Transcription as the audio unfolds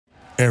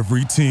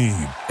Every team,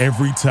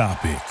 every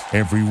topic,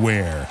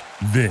 everywhere.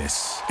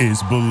 This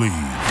is Believe.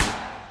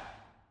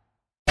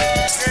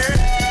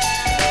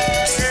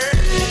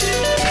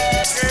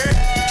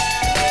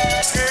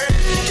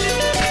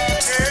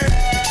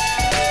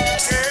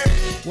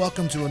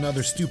 Welcome to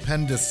another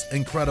stupendous,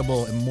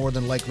 incredible, and more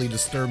than likely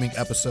disturbing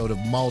episode of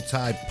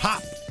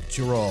Multi-Pop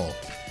Churol.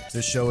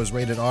 This show is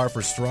rated R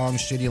for strong,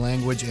 shitty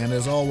language, and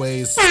as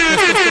always, spoilers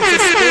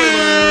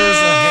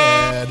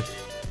ahead.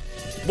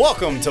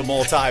 Welcome to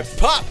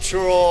Multi-Pop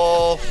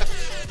Troll.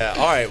 All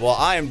right, well,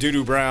 I am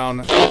Doodoo Brown,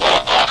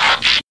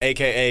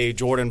 a.k.a.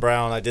 Jordan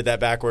Brown. I did that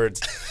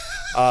backwards.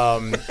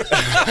 My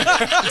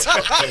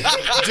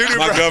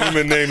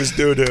government name is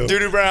Doodoo.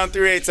 Doodoo Brown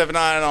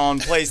 3879 on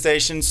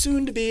PlayStation,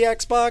 soon to be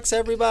Xbox,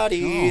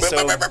 everybody.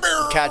 So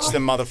catch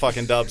them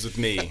motherfucking dubs with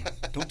me.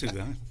 Don't do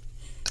that.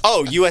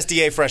 Oh,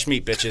 USDA fresh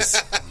meat,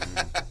 bitches.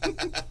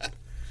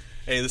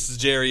 Hey, this is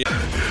Jerry.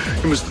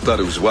 You must have thought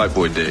it was White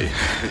Boy Day.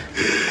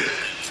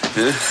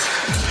 Huh?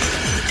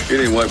 It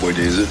ain't White Boy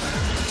Day, is it?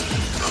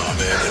 Oh,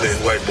 man, it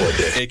ain't White Boy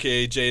Day.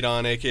 A.K.A.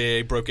 Jadon,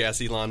 A.K.A. broke-ass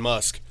Elon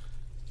Musk.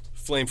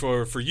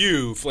 Flamethrower for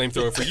you.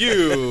 Flamethrower for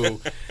you.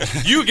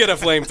 You get a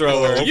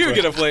flamethrower. You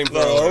get a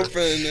flamethrower.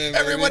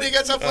 Everybody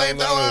gets a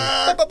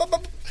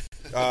flamethrower.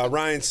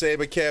 Ryan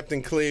Saber,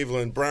 Captain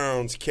Cleveland,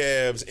 Browns,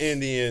 Cavs,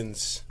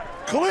 Indians.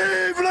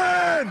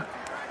 Cleveland!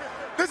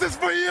 This is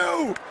for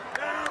you!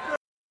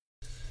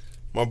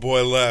 My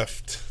boy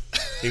left.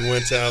 He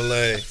went to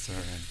L.A.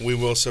 We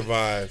will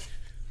survive.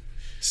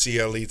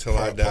 CLE till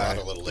I die.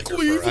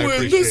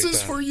 Cleveland, this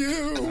is for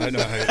you! I know.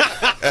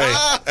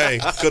 Hey,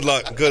 good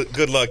luck.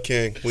 Good luck,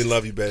 King. We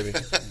love you, baby.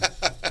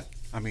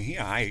 I mean,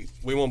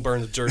 we won't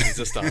burn the jerseys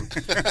this time.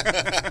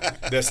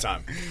 This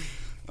time.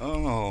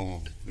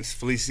 Oh, it's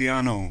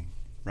Feliciano,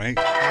 right?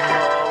 Oh my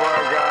God, why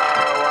did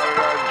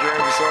I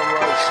drink so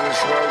much and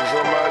smoke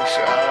so much?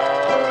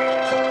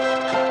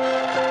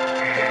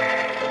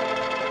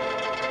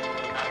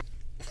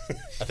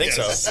 I think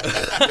so.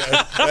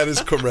 That is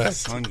correct.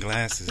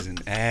 Sunglasses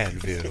and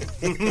Advil.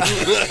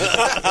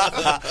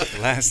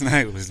 Last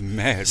night was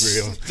mad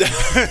real.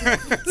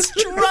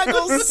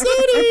 Struggle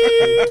City!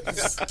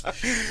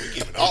 We're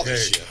giving all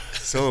this shit.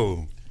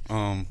 So,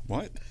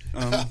 what?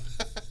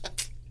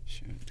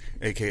 Shit.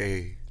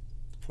 AKA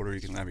Puerto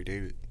Rican Larry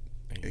David.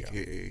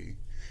 AKA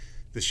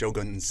the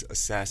Shogun's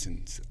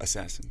assassin.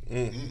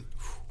 Mm-hmm.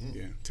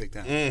 Yeah, take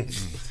that.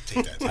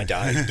 Take that. I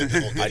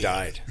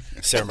died.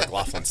 Sarah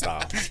McLachlan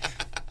style.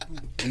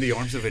 In the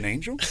arms of an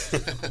angel?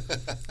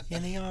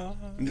 In the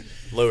arms.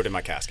 Lowered in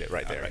my casket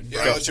right there. Right.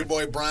 Yeah, it's your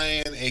boy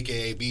Brian,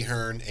 a.k.a. B.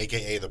 Hearn,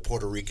 a.k.a. the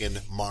Puerto Rican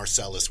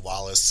Marcellus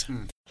Wallace.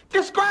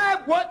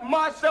 Describe what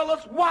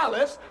Marcellus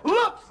Wallace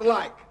looks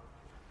like.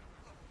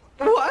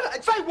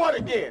 What? Say what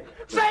again?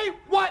 Say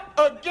what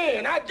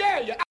again? I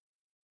dare you.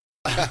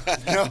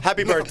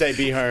 Happy birthday,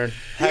 B. Hearn.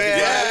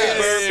 Happy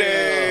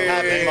birthday.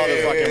 Happy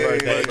motherfucking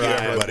birthday,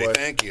 Brian. Everybody.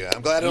 Thank you.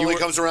 I'm glad it only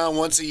comes around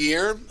once a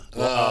year.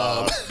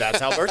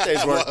 That's how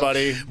birthdays work,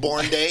 buddy.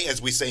 Born day,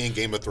 as we say in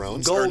Game of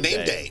Thrones. Gold or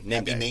name day. day.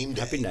 Happy name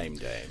day. Happy name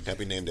day.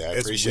 Happy name day. I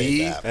As appreciate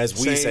we that. As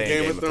we say in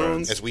Game of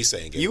Thrones. As we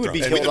say in Game You of would be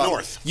Thrones. killed the off.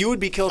 North. You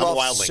would be killed I'm a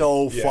off wildling.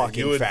 so Yeah,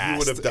 fucking fast. You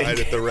would have died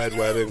at the Red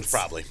Wedding.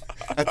 Probably.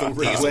 At the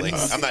Easily.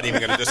 I'm not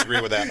even going to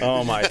disagree with that.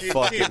 Oh my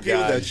fucking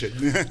god! that shit.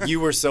 You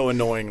were so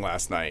annoying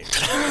last night.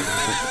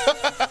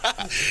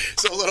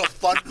 So a little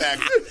fun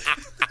fact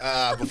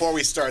before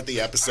we start the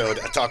episode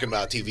talking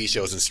about TV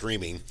shows and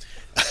streaming.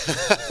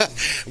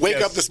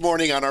 Wake up this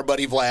morning on our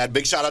buddy Vlad.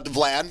 Big shout out to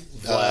Vlad,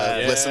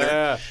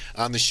 listener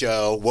on the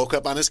show. Woke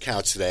up on his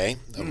couch today.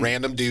 A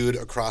random dude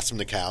across from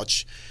the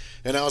couch.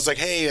 And I was like,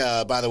 hey,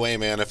 by the way,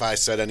 man, if I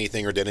said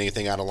anything or did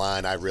anything out of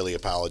line, I really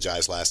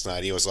apologize last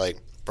night. He was like,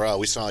 bro,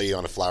 we saw you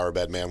on a flower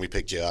bed, man. We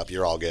picked you up.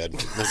 You're all good. I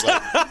was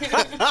like,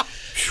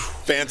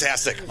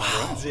 fantastic.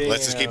 Wow.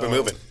 Let's just keep it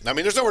moving. I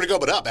mean, there's nowhere to go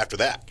but up after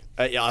that.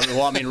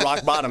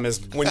 Rock bottom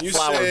is When you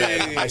flower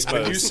bed, I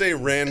suppose. when you say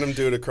random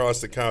dude across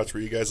the couch, were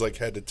you guys like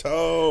head to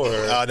toe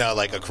or? No,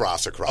 like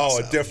across. Oh,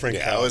 a different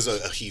Yeah, couch. it was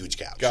a huge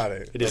couch. Got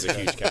it. It is a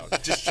huge couch.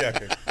 Just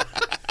checking.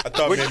 I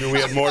thought maybe we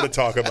had more to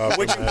talk about.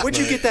 Where'd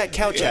you get that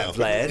couch at,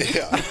 Vlad?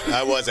 Yeah,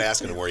 I was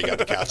asking him where he got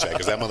the couch at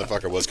because that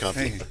motherfucker was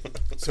comfy. Hey,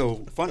 so,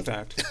 fun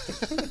fact.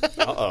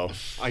 Uh-oh.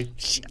 I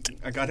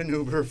got an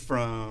Uber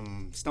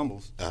from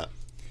Stumbles.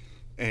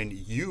 And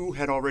you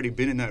had already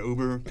been in that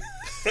Uber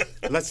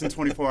less than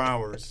 24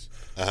 hours.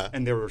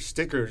 And there were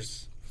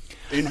stickers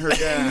in her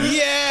gas.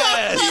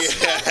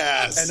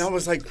 Yes! And I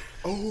was like,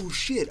 oh,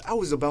 shit. I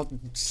was about to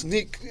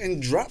sneak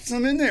and drop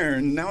some in there,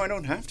 and now I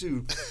don't have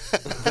to.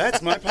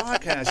 That's my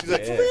podcast. She's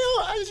like, for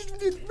real?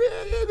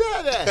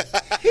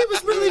 He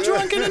was really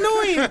drunk and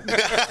annoying.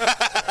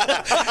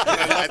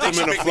 I think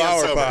I'm in a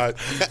flower pot.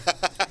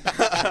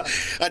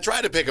 I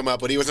tried to pick him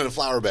up, but he was in a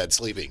flower bed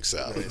sleeping.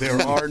 So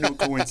there are no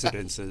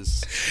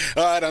coincidences.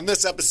 All right, on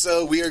this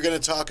episode, we are going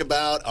to talk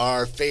about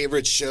our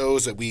favorite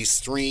shows that we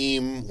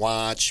stream,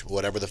 watch,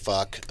 whatever the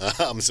fuck.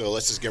 So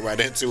let's just get right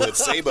into it.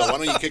 Saba, why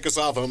don't you kick us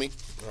off, homie?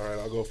 All right,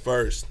 I'll go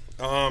first.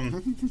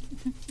 I'm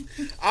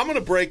going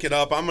to break it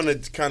up. I'm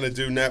going to kind of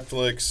do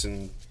Netflix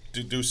and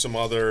do some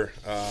other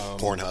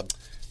Pornhub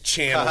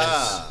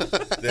channels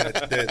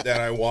that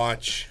I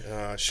watch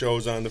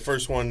shows on. The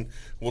first one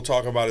we'll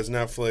talk about is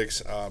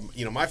Netflix.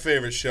 My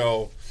favorite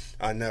show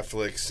on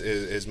Netflix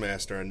is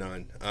Master of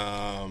None.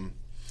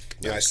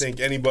 I think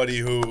anybody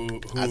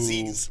who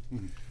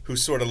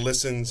sort of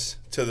listens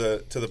to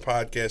the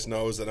podcast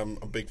knows that I'm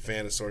a big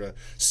fan of sort of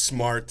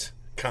smart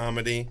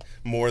comedy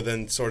more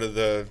than sort of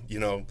the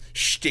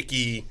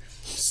shticky,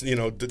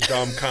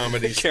 dumb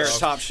comedy Carrot stuff.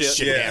 Top shit.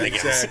 Yeah,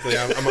 exactly.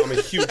 I'm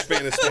a huge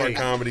fan of smart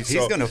comedy.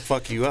 He's gonna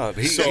fuck you up.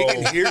 He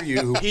can hear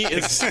you. He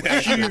is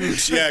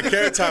huge. Yeah,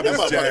 Carrot Top is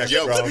jacked,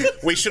 bro.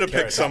 We should have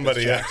picked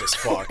somebody else.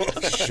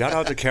 Shout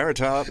out to Carrot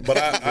Top. But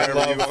I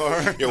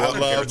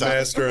love Top.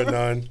 Master of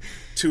None.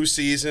 2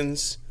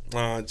 seasons.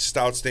 Just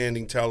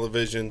outstanding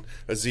television.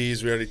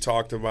 Aziz, we already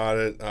talked about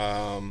it.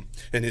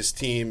 And his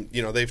team,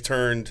 they've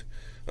turned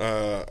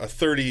a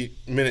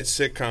 30-minute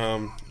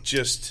sitcom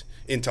just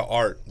into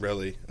art,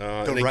 really.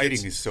 The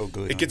writing is so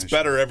good. It gets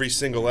better every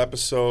single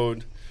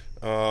episode.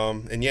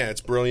 And yeah,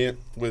 it's brilliant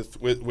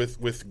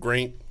with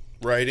great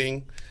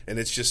writing, and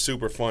it's just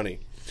super funny.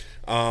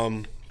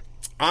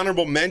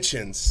 Honorable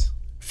mentions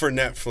for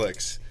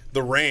Netflix.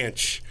 The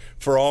Ranch.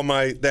 For all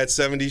my That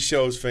 70s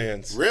Shows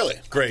fans. Really?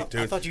 Great,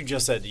 dude. I thought you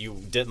just said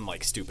you didn't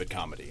like stupid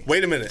comedy.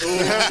 Wait a minute.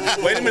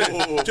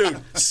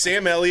 Dude,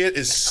 Sam Elliott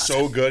is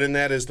so good in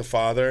that as the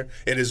father.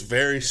 It is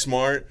very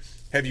smart.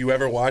 Have you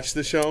ever watched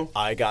the show?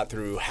 I got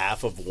through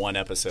half of one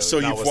episode. So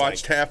you've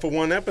watched half of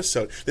one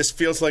episode. This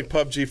feels like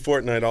PUBG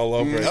Fortnite all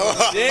over again.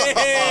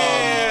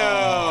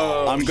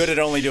 Damn! I'm good at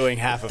only doing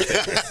half of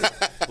things.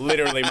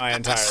 Literally my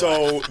entire life.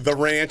 So The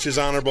Ranch is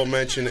honorable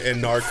mention,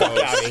 and Narcos. Fuck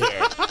out of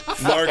here.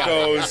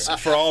 Narcos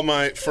for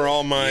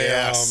all my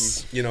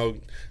Yes.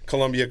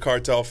 Columbia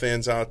Cartel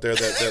fans out there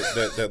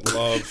that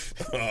love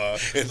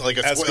like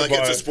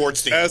it's a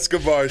sports team.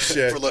 Escobar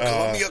shit. For the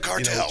Columbia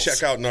Cartels.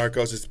 Check out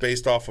Narcos. It's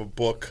based off a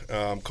book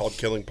called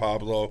Killing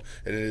Pablo,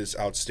 and it is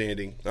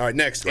outstanding. All right,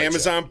 next,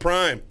 Amazon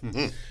Prime.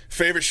 Mm-hmm.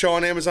 Favorite show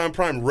on Amazon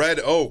Prime, Red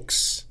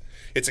Oaks.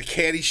 It's a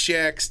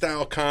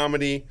Caddyshack-style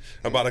comedy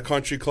about a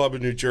country club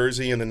in New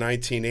Jersey in the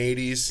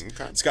 1980s.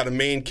 Okay. It's got a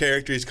main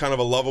character. He's kind of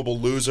a lovable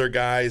loser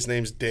guy. His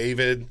name's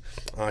David.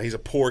 He's a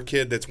poor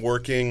kid that's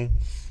working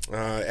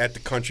at the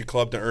country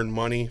club to earn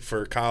money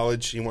for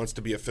college. He wants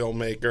to be a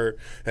filmmaker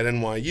at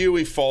NYU.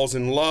 He falls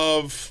in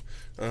love.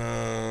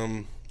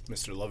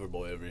 Mr.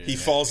 Loverboy over here. He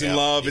falls in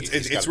love.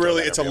 It's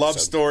really a love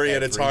story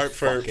at its heart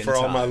for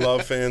all my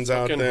love fans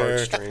out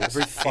there.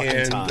 Every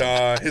fucking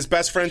time. His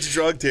best friend's a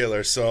drug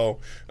dealer, so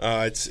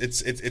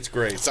it's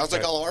great. Sounds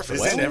like all of our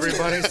friends. Isn't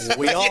everybody's?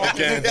 We all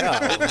Again,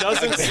 It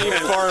doesn't seem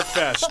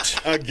far-fetched.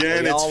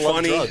 Again, We it's all love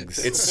funny.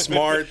 drugs. It's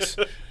smart.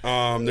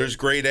 There's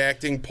great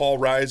acting. Paul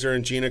Reiser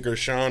and Gina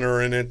Gershon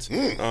are in it.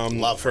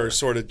 Love for her.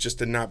 sort of just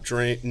to not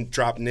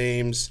drop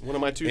names. One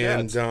of my two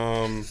dads.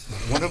 And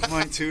One of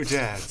my two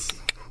dads.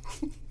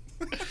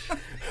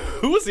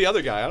 Who was the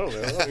other guy? I don't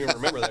know. I don't even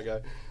remember that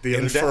guy.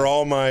 And for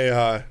all my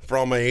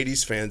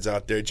 80s fans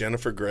out there,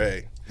 Jennifer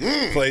Grey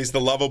plays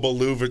the lovable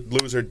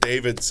loser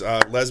David's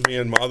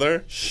lesbian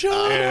mother.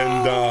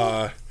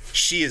 And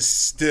she is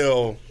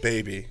still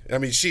baby. I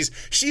mean, she's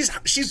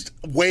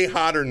way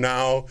hotter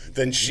now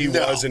than she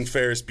was in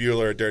Ferris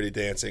Bueller or Dirty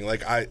Dancing.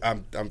 Like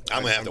I'm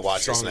gonna have to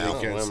watch this now.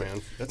 against Oh, it.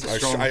 man. That's a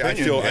strong I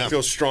opinion.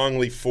 feel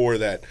strongly for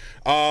that.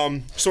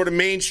 Sort of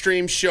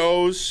mainstream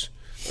shows.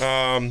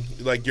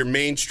 Like your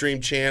mainstream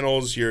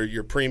channels,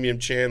 your premium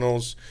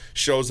channels,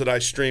 shows that I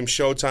stream.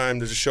 Showtime,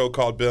 there's a show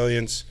called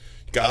Billions.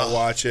 Gotta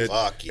watch it.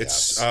 Fuck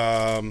yes.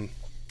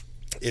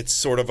 It's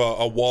sort of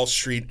a Wall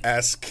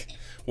Street-esque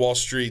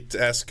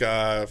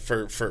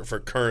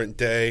for current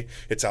day.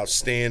 It's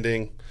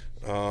outstanding.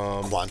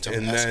 Quantum-esque.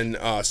 And then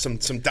some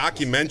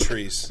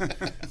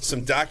documentaries,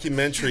 some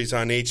documentaries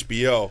on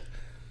HBO,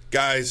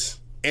 guys.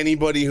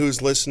 Anybody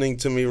who's listening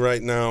to me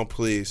right now,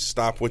 please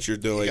stop what you're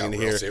doing and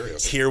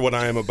hear what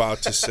I am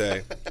about to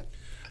say.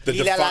 The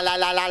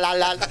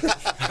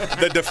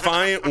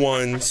Defiant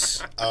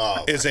Ones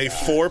is a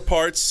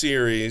 4-part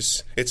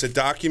series. It's a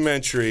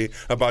documentary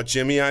about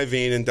Jimmy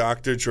Iovine and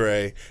Dr.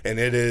 Dre, and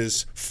it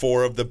is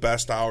 4 of the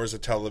best hours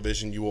of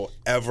television you will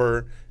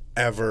ever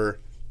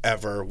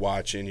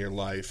watch in your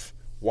life.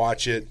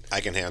 Watch it.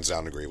 I can hands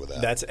down agree with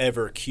that. That's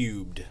ever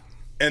cubed.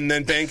 And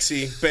then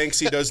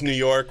Banksy does New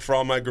York. For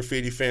all my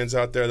graffiti fans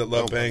out there that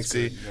love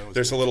Banksy,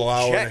 there's a little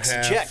hour and a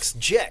half.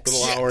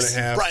 Little hour and a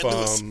half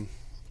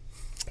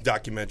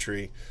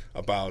documentary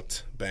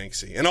about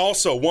Banksy. And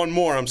also, one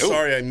more. I'm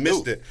sorry I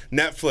missed it.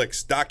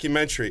 Netflix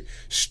documentary.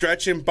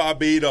 Stretch and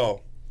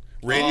Bobbito.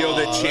 Radio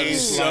that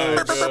changed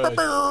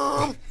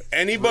lives.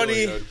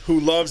 Anybody who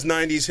loves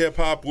 90s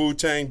hip-hop,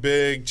 Wu-Tang,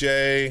 Big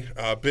J,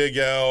 Big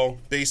L,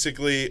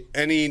 basically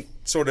any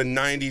sort of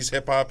 90s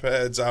hip-hop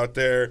heads out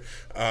there.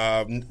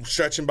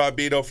 Stretch and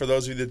Bobbito, for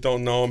those of you that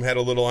don't know him, had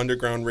a little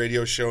underground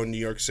radio show in New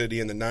York City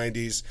in the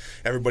 90s.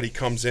 Everybody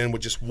comes in,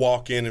 would just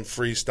walk in and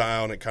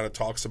freestyle, and it kind of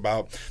talks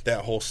about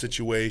that whole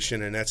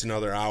situation, and that's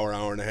another hour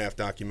and a half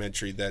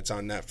documentary that's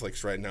on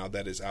Netflix right now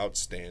that is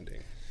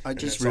outstanding. I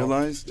just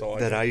realized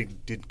that I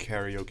did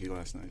karaoke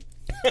last night.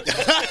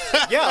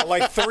 Yeah,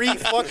 like 3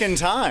 fucking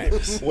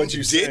times. What'd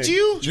you say? Did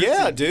you?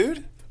 Yeah,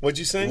 dude. What'd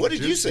you sing? What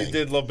did you sing? You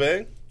did La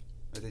Bang?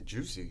 I did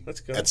Juicy. That's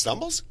good. At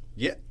Stumbles?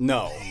 Yeah.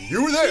 No.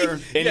 You were there.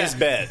 In his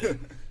bed.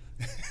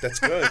 That's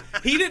good.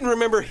 He didn't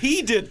remember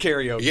he did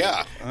karaoke.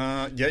 Yeah.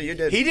 Yeah, you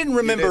did. He didn't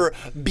remember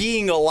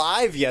being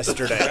alive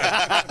yesterday.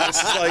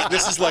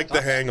 This is like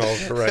The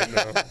Hangover right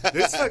now.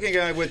 This fucking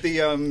guy with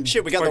the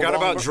Shit, we got forgot the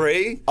wrong about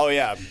Dre. Oh,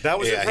 yeah. That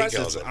was Yeah, he impressive.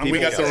 kills it. We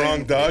got the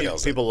wrong Doug.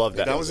 People love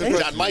that. That was John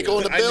impressive. Michael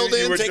in the I knew you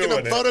building, were taking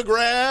doing the it.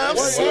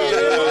 photographs.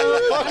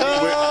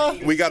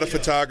 We got a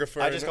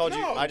photographer. I just called you,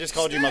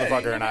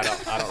 motherfucker, and I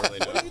don't really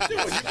know. You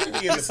can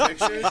be in the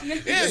picture.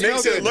 It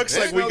makes it look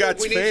like we got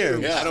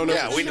fans. Yeah, I don't know.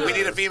 Yeah, we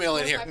need a female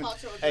in here.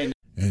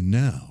 And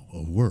now, a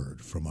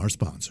word from our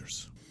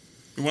sponsors.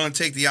 We want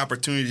to take the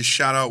opportunity to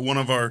shout out one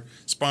of our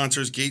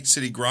sponsors, Gate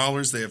City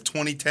Growlers. They have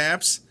 20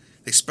 taps.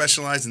 They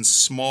specialize in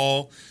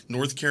small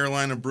North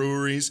Carolina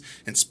breweries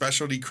and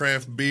specialty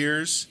craft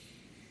beers.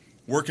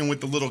 Working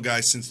with the little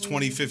guys since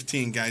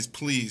 2015, guys.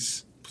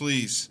 Please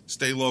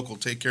stay local.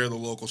 Take care of the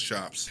local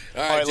shops.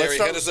 All right, Terry,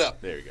 hit us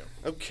up. There you go.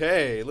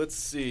 Okay, let's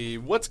see.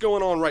 What's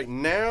going on right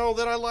now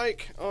that I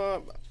like?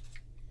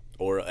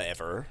 Or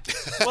ever.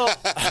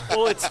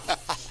 Well, it's...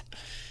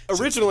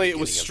 Originally, it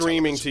was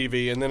beginning of streaming television.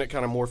 TV, and then it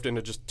kind of morphed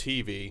into just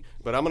TV.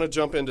 But I'm going to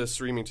jump into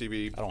streaming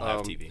TV. I don't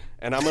have TV.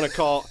 And I'm going to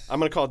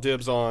call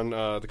dibs on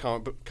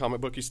the comic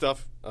booky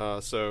stuff.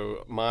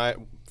 So my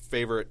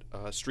favorite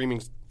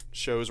streaming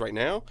shows right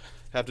now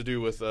have to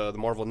do with the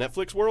Marvel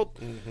Netflix world.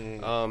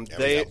 Mm-hmm.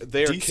 They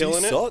are DC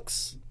killing it.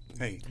 Sucks.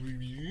 Hey,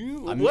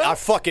 I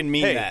fucking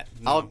mean that.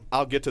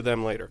 I'll get to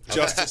them later.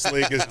 Justice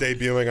League is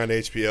debuting on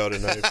HBO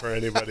tonight for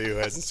anybody who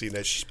hasn't seen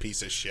that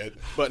piece of shit.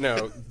 But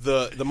no,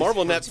 the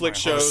Marvel Netflix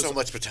shows So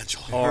much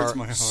potential. are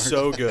my heart.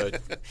 so good.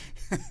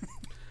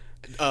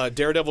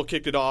 Daredevil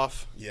kicked it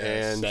off,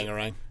 and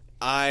Bangarang.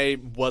 I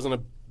wasn't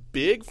a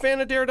big fan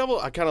of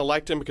Daredevil. I kind of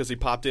liked him because he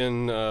popped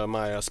in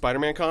my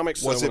Spider-Man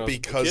comics. Was so it when I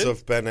because a kid,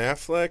 of Ben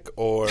Affleck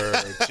or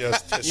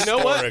just historically? You know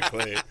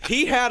what?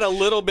 He had a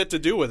little bit to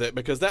do with it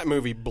because that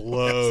movie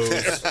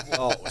blows.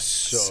 Oh,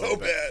 so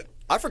bad.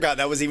 I forgot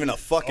that was even a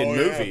fucking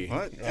movie.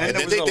 what? And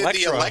then they did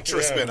the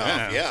Elektra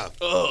spinoff.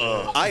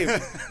 Yeah.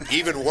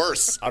 Even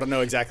worse. I don't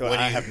know exactly.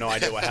 I have no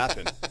idea what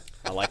happened.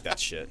 I like that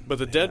shit. But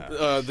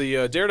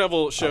the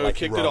Daredevil show like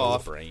kicked raw it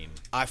off. brain.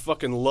 I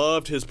fucking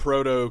loved his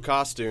proto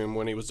costume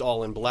when he was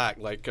all in black,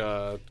 like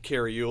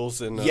Carrie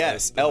Ewell's in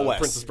Yes, El West.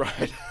 Princess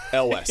Bride.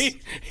 El West.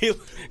 he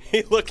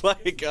looked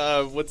like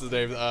what's his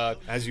name?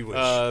 As you wish.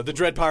 The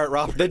Dread Pirate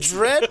Roberts. The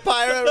Dread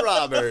Pirate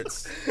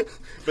Roberts.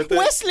 But then,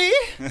 Wesley.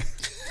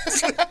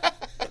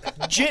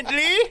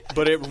 Gently.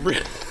 But it.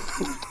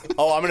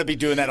 Oh, I'm gonna be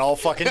doing that all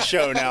fucking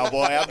show now,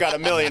 boy. I've got a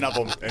million of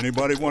them.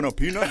 Anybody want a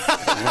peanut?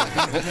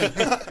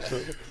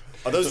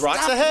 Are those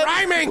rocks ahead?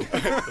 Rhyming.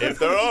 If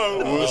there are,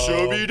 we'll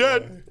sure be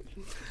dead.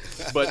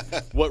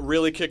 But what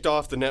really kicked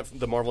off the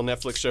Marvel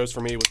Netflix shows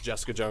for me was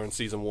Jessica Jones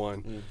season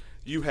 1.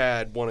 You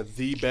had one of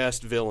the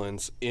best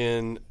villains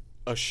in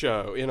a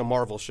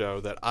Marvel show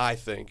that I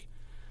think.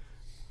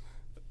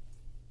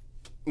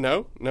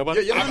 No?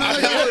 Nobody? Yeah.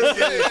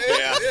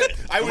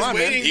 I was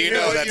waiting. You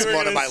know that's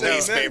one of my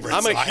least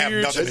favorites. I have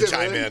nothing to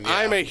chime in. Yeah.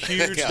 I'm a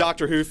huge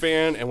Doctor Who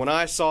fan, and when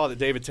I saw that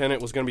David Tennant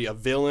was going to be a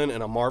villain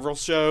in a Marvel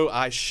show,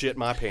 I shit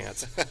my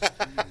pants.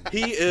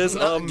 He is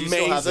amazing. Do you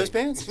still have those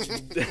pants?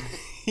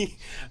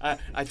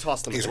 I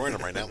tossed them. He's wearing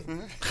them right now.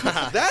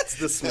 That's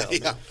the smell.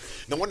 Yeah.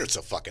 No wonder it's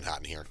so fucking hot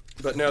in here.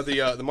 But no,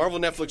 the Marvel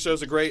Netflix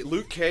shows are great.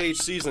 Luke Cage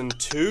season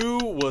 2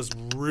 was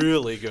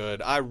really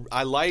good.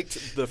 I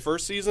liked the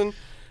first season.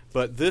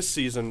 But this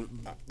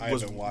season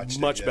was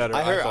much better.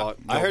 I thought.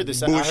 I heard the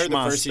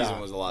first season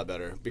was a lot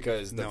better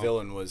because the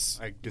villain was.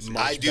 I do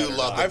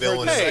love the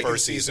villain in the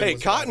first season. Hey,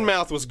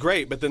 Cottonmouth was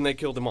great, but then they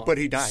killed him off. But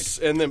he died.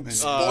 And then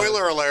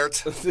spoiler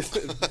alert.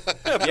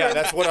 Yeah,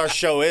 that's what our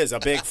show is. A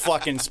big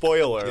fucking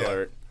spoiler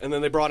alert. And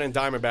then they brought in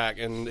Diamondback,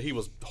 and he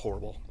was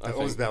horrible. That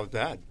was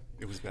bad.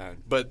 It was bad.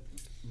 But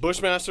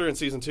Bushmaster in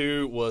season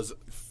 2 was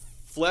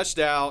fleshed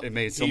out. It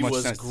made so much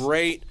sense. He was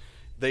great.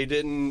 They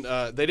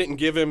didn't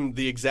give him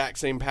the exact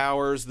same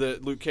powers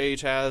that Luke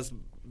Cage has,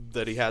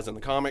 that he has in the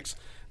comics.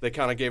 They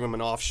kind of gave him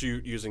an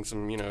offshoot using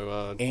some,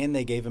 and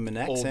they gave him an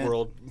accent. Old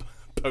world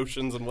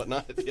potions and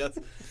whatnot.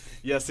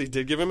 Yes, he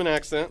did give him an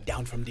accent.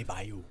 Down from the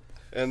bayou.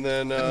 And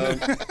then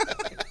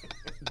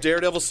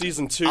Daredevil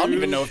season 2. I don't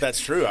even know if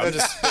that's true. I'm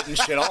just spitting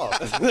shit off.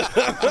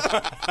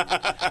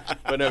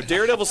 But no,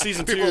 Daredevil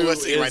season 2. People are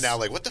listening right now,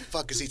 like, what the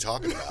fuck is he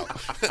talking about?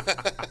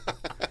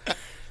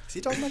 Is he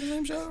talking about the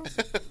same show?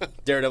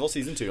 Daredevil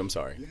season 2. I'm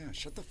sorry. Yeah,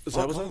 shut the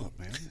fuck up,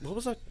 man. What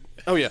was that?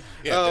 Oh yeah,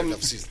 Daredevil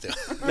season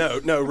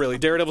 2. No, really.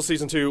 Daredevil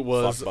season 2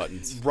 was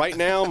right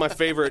now my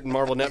favorite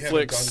Marvel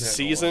Netflix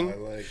season I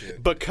like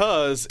it.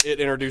 because it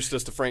introduced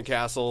us to Frank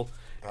Castle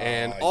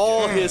And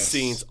all his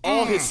scenes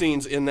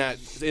in that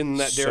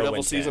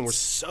Daredevil season were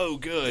so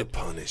good. The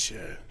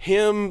Punisher.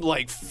 Him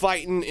like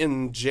fighting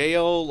in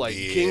jail, like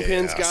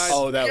Kingpin's guys.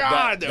 Oh,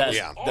 that was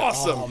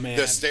awesome. Oh, man.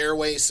 The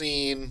stairway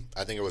scene,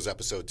 I think it was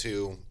episode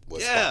 2,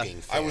 was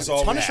fucking fantastic.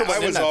 I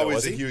was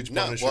always a huge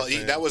Punisher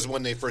fan. That was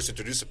when they first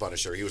introduced the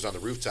Punisher. He was on the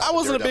rooftop. I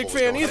wasn't a big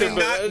fan either.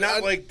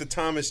 Not like the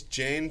Thomas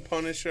Jane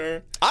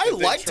Punisher. I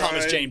like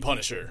Thomas Jane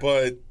Punisher.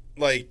 But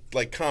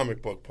like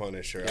comic book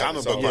Punisher.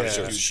 Comic book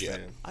Punisher is shit.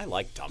 I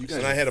like Thomas.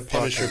 And I had a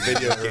Punisher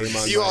video game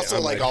on. You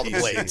also like all the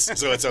Blades,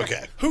 so it's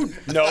okay.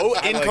 No,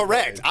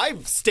 incorrect.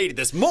 I've stated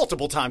this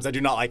multiple times. I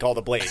do not like all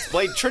the Blades.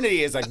 Blade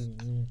Trinity is a.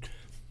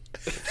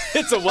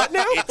 It's a what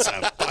now? It's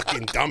a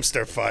fucking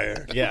dumpster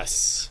fire.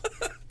 Yes.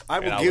 I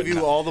will give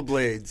you all the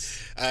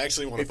Blades. I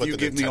actually want to put if you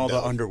give me all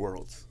the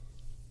Underworlds.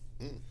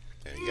 There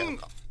you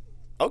go.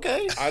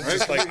 Okay. I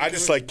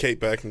just like Kate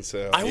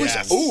Beckinsale. I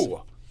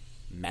was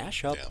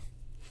mash up. Yeah.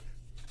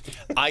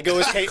 I go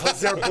as Kate.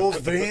 Because they're both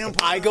vampires.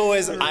 I go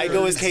as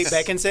Kate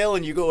Beckinsale,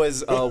 and you go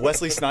as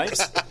Wesley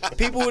Snipes.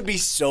 People would be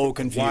so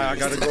confused. Why I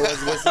gotta go as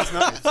Wesley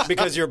Snipes?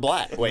 Because you're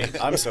black. Wait,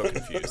 I'm so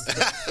confused.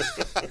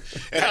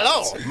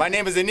 Hello, my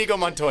name is Inigo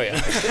Montoya.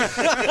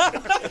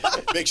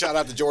 Big shout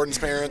out to Jordan's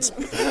parents.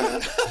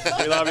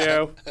 We love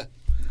you.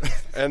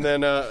 And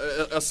then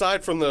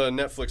aside from the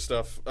Netflix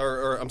stuff,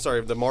 or I'm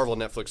sorry, the Marvel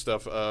Netflix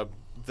stuff,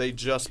 they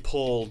just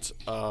pulled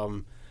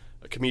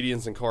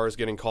Comedians in Cars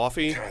Getting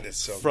Coffee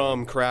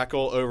from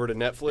Crackle over to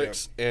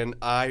Netflix, and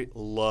I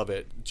love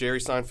it. Jerry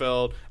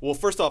Seinfeld. Well,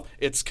 first off,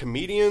 it's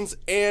comedians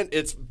and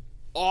it's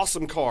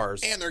awesome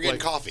cars, and they're getting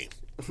coffee.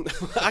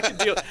 I could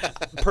deal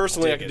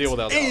personally. I could deal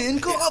without that.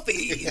 And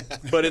coffee.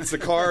 But it's the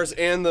cars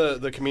and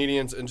the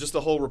comedians and just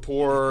the whole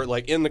rapport,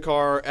 like in the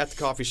car at the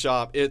coffee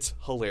shop. It's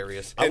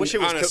hilarious. I wish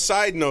it was on a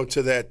side note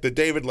to that, the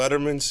David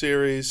Letterman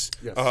series.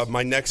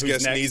 My next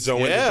guest needs no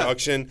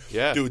introduction.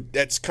 Yeah, dude,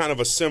 that's kind of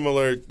a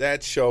similar.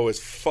 That show is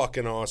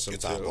fucking awesome.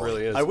 It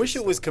really is. I wish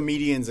it was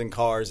comedians and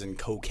cars and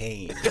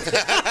cocaine.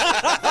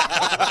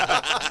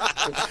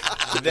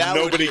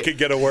 Nobody could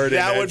get a word in.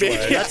 That would be.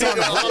 That's on.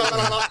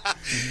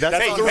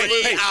 That's on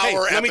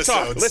 3-hour let me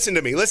talk. episodes. Listen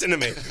to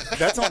me.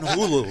 That's on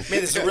Hulu.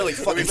 Man, this is a really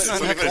fucking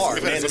sweet car.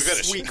 Man, it's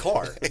a sweet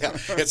car. Yeah,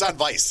 it's on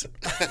Vice.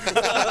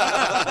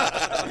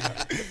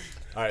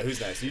 All right,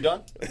 who's next? You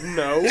done?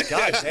 No.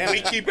 God damn.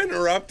 We keep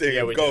interrupting.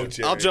 Yeah, we Go, do.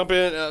 Jerry. I'll jump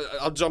in.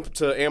 I'll jump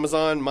to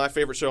Amazon. My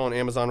favorite show on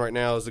Amazon right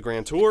now is The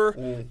Grand Tour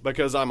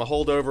because I'm a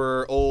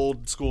holdover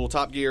old school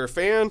Top Gear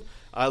fan.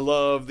 I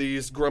love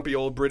these grumpy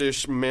old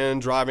British men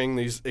driving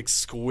these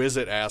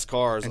exquisite ass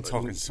cars And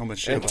talking so much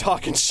shit. and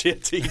talking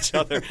shit to each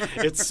other.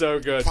 It's so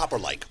good. Proper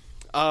like.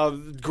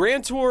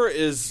 Grand Tour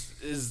is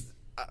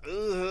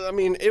I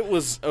mean, it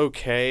was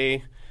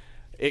okay.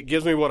 It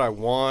gives me what I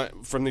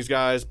want from these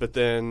guys, but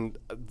then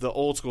the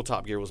old school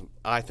Top Gear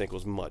I think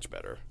was much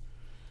better.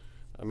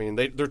 I mean,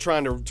 they're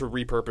trying to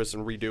repurpose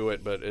and redo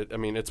it, but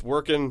it's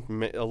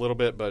working a little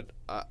bit, but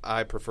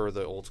I prefer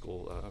the old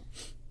school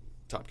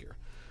Top Gear.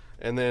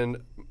 And then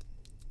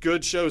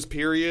good shows,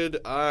 period.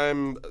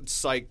 I'm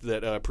psyched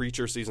that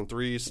Preacher season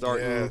 3 is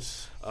starting.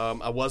 Yes.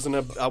 I wasn't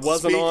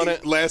on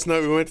it. Last night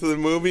we went to the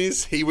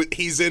movies.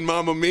 He's in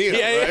Mamma Mia.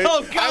 Yeah, right?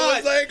 oh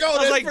God! I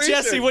was like, Preacher.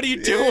 Jesse, what are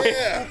you doing?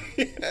 Yeah.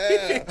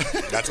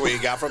 That's what you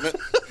got from it?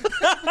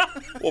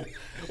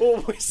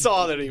 Well, we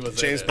saw that he was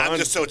James in it. Bond. I'm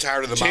just so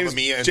tired of the Mamma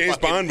Mia and James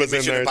fucking Bond was in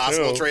Mission there,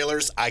 Impossible too.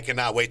 trailers. I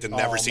cannot wait to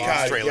never see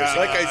these trailers.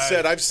 Like I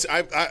said,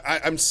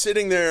 I'm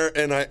sitting there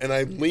and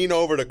I lean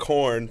over to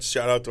Korn.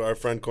 Shout out to our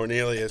friend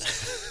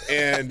Cornelius.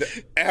 And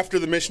after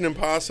the Mission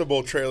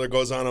Impossible trailer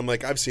goes on, I'm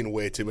like, I've seen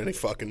way too many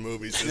fucking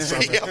movies this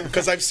summer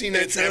because I've seen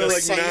that trailer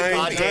like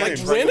 9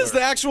 times. When is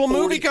the actual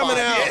movie coming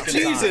out?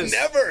 Jesus,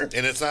 never.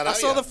 And it's not I out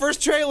saw yet. the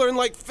first trailer in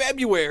like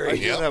February. I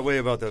feel that way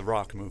about the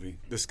Rock movie,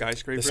 the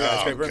Skyscraper.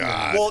 Oh,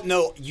 God. Well,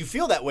 no, you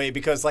feel that way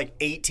because like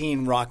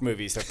 18 Rock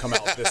movies have come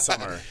out this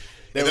summer.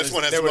 This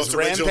one has the most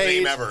original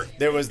name ever.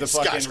 There was the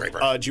fucking Skyscraper.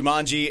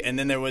 Jumanji, and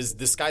then there was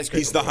the Skyscraper.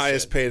 He's the bullshit.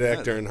 highest paid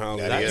actor in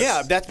Hollywood.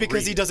 Yeah, that's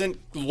because he doesn't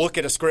look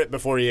at a script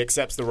before he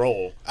accepts the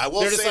role. I will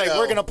They're just say, like, though-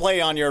 we're going to play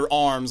on your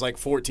arms like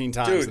 14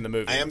 times Dude, in the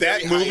movie. I am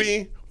That very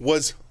movie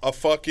was a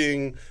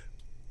fucking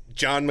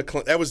John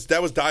McClane. That was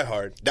Die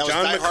Hard. That was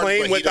John Die Hard, but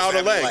McClane he without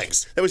doesn't a have any leg.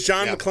 legs. That was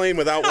John Yeah. McClane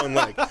without one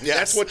leg. Yes.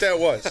 That's what that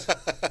was.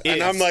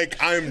 And I'm like,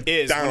 I'm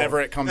down.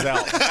 whenever it comes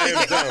out. I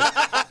am down.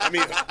 I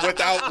mean,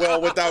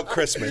 without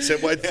Christmas.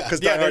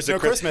 Because Die Hard's there's no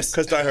Christmas.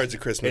 Because Die Hard's a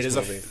Christmas It is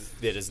movie.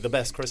 it is the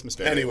best Christmas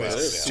movie.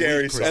 Anyways,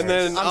 Jerry. And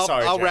then I'm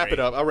sorry, I'll wrap Jerry. it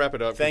up. I'll wrap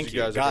it up. 'cause Thank you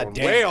you. guys God are going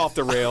damn way it. off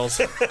the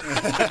rails.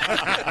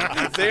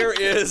 there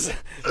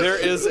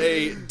is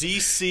a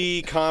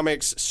DC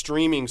Comics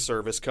streaming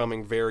service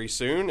coming very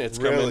soon. It's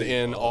coming Really?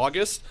 in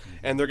August,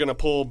 and they're going to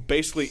pull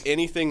basically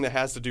anything that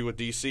has to do with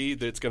DC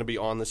that's going to be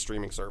on the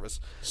streaming service.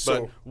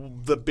 So-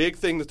 But the big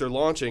thing that they're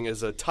launching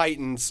is a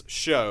Titans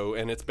show,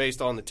 and it's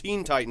based on the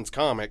Teen Titans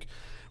comic,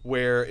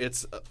 where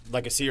it's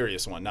Like a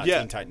serious one, not Yeah.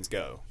 Teen Titans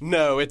Go.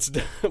 no, it's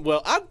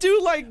well, I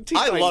do like Teen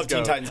I Titans love Go.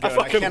 Teen Titans Go. I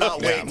fucking cannot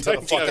love wait Teen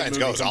until the Titans Go. fucking Titans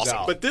movie Go is comes awesome.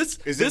 out. But this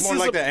Is this it more is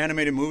like a- the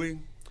animated movie?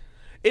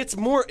 It's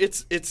more.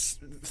 It's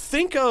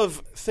think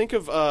of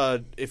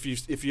if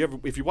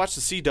you watch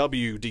the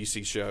CW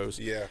DC shows.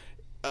 Yeah.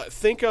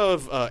 Think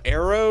of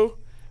Arrow,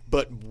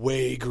 but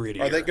way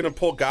grittier. Are they going to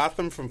pull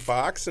Gotham from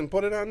Fox and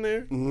put it on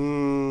there?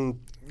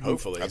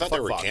 Hopefully. I thought they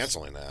were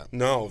canceling that.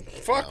 No,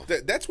 fuck.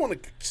 That's one of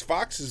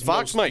Fox's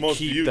Fox most might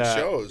keep viewed that,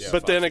 shows.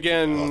 but then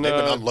again, They've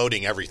been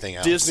unloading everything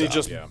else. Disney so.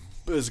 just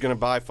is going to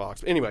buy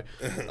Fox. Anyway,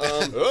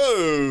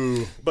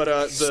 but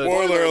the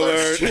Spoiler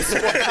alert.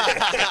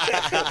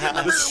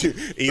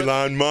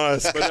 Elon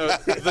Musk.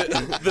 But,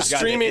 the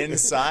streaming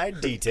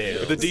inside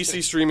details. The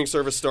DC streaming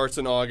service starts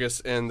in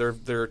August, and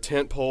their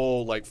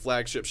tentpole like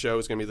flagship show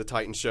is going to be the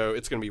Titan show.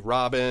 It's going to be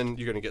Robin.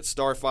 You're going to get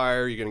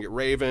Starfire. You're going to get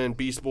Raven,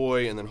 Beast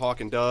Boy, and then Hawk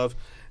and Dove.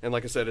 And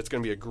like I said, it's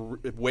going to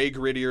be way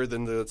grittier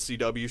than the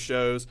CW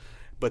shows.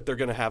 But they're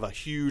going to have a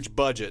huge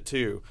budget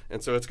too,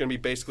 and so it's going to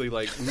be basically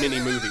like mini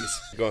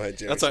movies. Go ahead,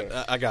 Jimmy.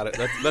 I got it.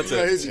 That's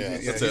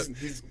it. That's it.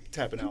 He's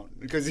tapping out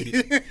because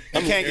you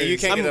can't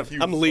get enough.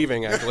 I'm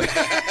leaving actually.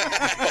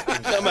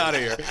 I'm out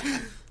of here.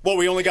 Well,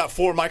 we only got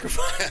 4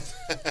 microphones.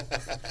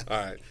 All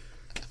right.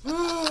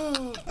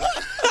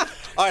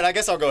 All right, I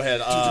guess I'll go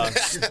ahead.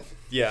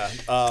 Yeah,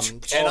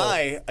 and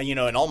I, in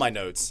all my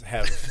notes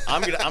have.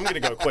 I'm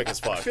gonna go quick as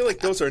fuck. I feel like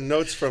those are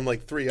notes from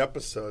like 3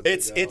 episodes.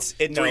 It's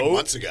 3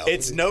 months ago.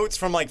 It's notes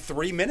from like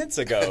 3 minutes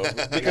ago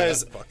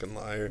because fucking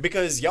liar.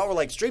 Because y'all were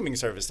like streaming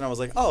service, and I was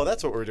like, oh,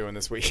 that's what we're doing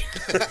this week.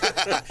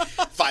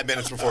 5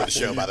 minutes before the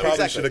show, by the way.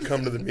 Probably should have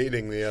come to the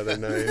meeting the other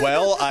night.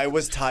 Well, I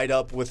was tied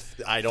up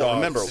with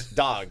remember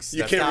dogs.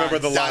 You can't remember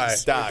the lie.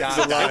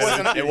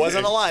 Dogs. It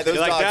wasn't a lie. Those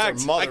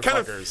dogs are motherfuckers. I kind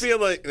of feel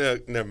like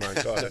never mind.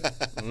 Go ahead.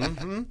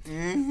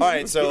 All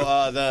right, so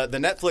the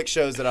Netflix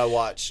shows that I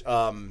watch,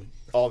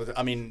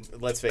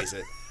 let's face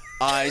it,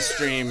 I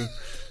stream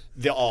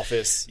The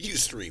Office. You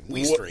stream,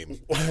 we stream.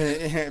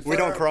 We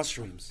don't cross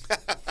streams.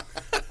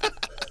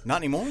 Not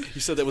anymore?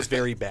 You said that was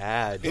very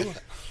bad.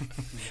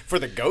 For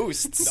the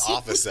ghosts. The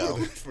Office, though.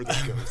 For the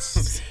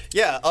ghosts.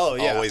 Yeah,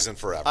 yeah. Always and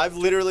forever. I've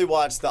literally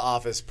watched The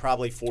Office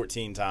probably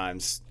 14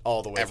 times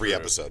all the way Every through.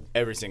 episode.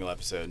 Every single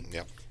episode.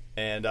 Yep.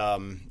 And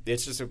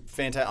it's just a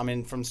fantastic. I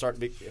mean, from start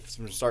to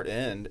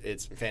end,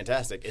 it's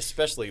fantastic.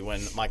 Especially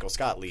when Michael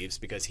Scott leaves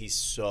because he's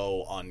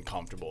so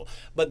uncomfortable.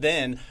 But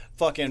then,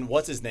 fucking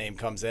what's his name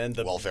comes in,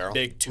 the Will Ferrell?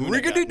 big tuna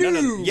guy.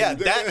 No, yeah,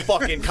 that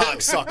fucking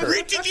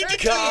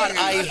cocksucker. God,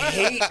 I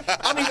hate.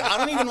 I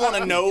don't even want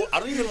to know. I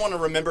don't even want to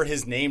remember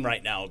his name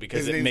right now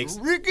because it makes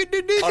Big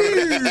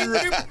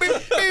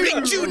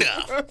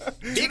tuna.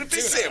 Tuna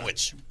fish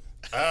sandwich.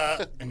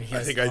 I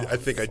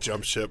think I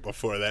jumped ship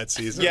before that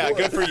season. Yeah,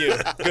 good for you.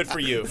 Good for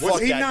you. Fuck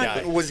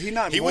that guy. Was he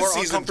not more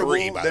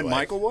uncomfortable than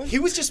Michael was? He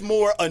was just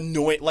more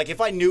annoyed. Like, if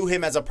I knew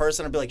him as a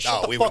person, I'd be like,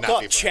 shut the fuck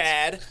up,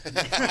 Chad. You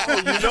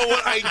know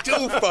what? I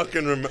do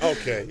fucking remember.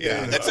 Okay.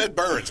 Yeah. That's Ed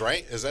Burns,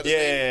 right? Is that his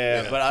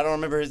name? Yeah, but I don't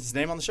remember his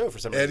name on the show for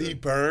some reason. Eddie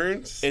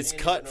Burns? It's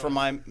cut from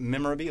my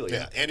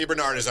memorabilia. Yeah, Andy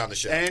Bernard is on the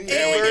show. Andy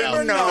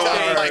Bernard.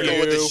 John Michael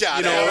with the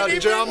shot.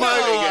 John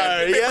Michael.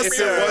 Yes, if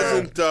sir. it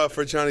wasn't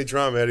for Johnny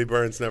Drama, Eddie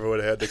Burns never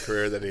would have had the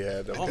career that he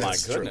had. Oh my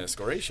goodness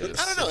gracious!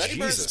 I don't know. Eddie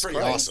Burns is pretty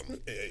awesome.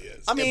 Yeah, he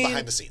is. I mean,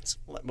 behind the scenes.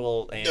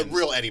 Well, and the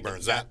real Eddie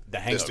Burns, not the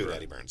Hangover. This dude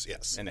Eddie Burns.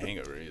 Yes, and the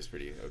Hangover is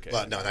pretty okay.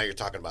 But no, now you're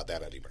talking about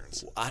that Eddie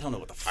Burns. I don't know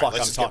what the fuck I'm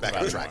talking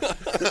about. Let's get back on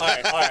all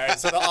track. right.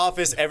 So The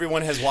Office.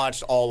 Everyone has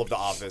watched all of The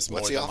Office.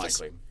 What's more The than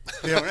Office? Likely.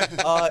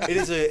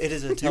 It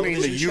is a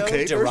television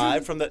show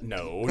derived from the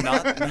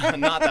not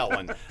that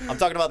one. I'm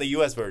talking about the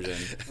U.S. version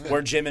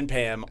where Jim and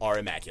Pam are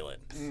immaculate.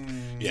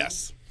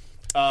 Yes.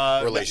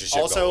 Relationship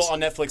also goals.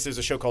 on Netflix, there's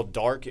a show called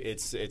Dark.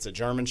 It's a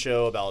German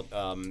show about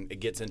it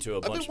gets into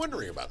a bunch. I've been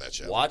wondering about that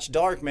show. Watch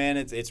Dark, man.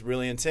 It's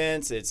really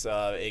intense.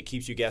 It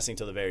keeps you guessing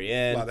till the very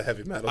end. A lot of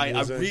heavy metal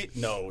music.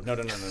 No, not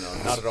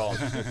at all.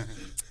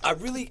 I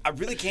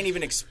really can't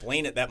even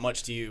explain it that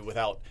much to you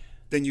without.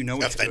 Then you know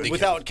it's good.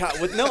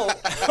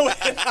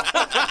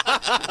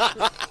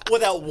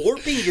 Without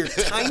warping your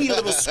tiny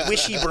little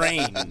squishy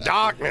brain.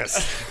 Darkness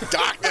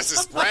is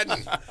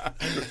spreading.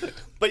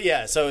 But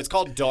yeah, so it's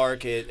called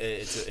Dark.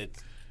 It's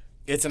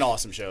an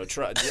awesome show.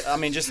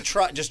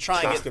 Just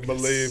try and get.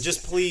 Believe.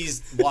 Just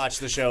please watch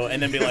the show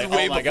and then be like,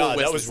 oh my god,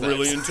 that was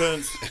really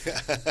intense.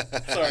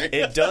 Sorry,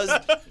 it does.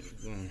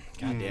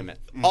 God damn it.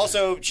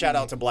 Also, shout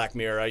out to Black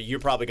Mirror. You're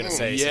probably going to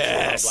say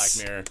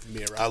yes. Black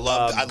Mirror. I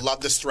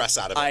love the stress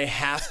out of it. I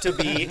have to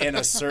be in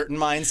a certain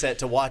mindset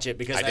to watch it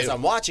because as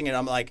I'm watching it,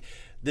 I'm like,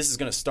 this is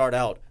going to start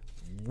out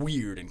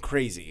weird and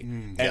crazy,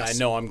 and I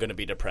know I'm going to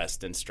be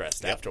depressed and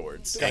stressed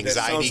afterwards.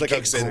 Anxiety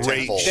kicks in.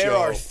 There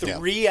are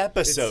 3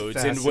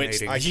 episodes in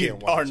which you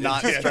are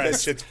not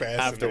stressed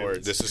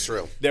afterwards. This is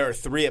true. There are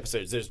 3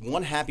 episodes. There's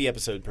 1 happy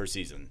episode per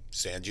season.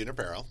 San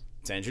Junipero.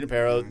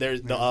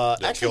 There's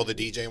the Kill the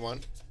DJ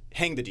one.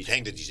 Hang the DJ.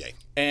 Hang the DJ.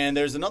 And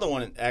there's another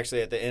one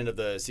actually at the end of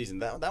the season.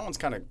 That one's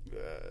kind of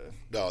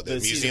the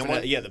museum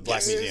one. Yeah, the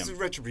Black Museum. It was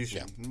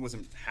Retribution. It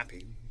wasn't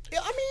happy. Yeah,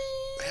 I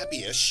mean,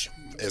 happy-ish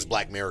as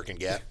Black Mirror can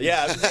get.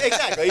 Yeah,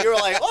 exactly. You're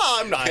like,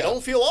 well, I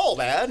don't feel all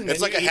bad. And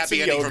it's like a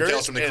happy ending from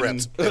Tales from the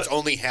Crypt. It's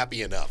only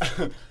happy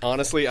enough.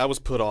 Honestly, I was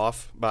put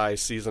off by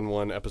season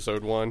 1,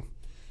 episode 1.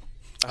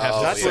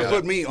 That's what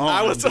put me on.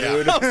 I was like,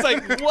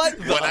 what?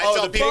 When I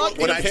tell people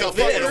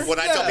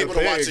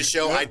to watch the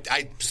show,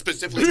 I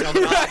specifically tell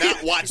them to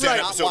not watch that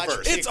episode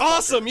first. It's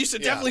awesome. You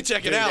should definitely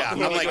check it out.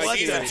 Yeah. I'm like,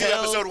 season 2,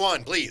 episode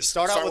 1, please.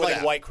 Start out with like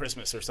that. White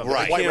Christmas or something.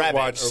 Right. White Rabbit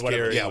watch or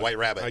whatever. Scary. Yeah, White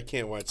Rabbit. I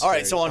can't watch. All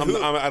right, so on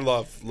Hulu, I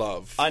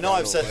love. I know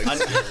I've said.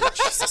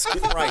 Jesus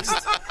Christ!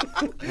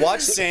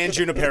 Watch San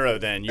Junipero,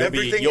 then you'll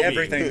be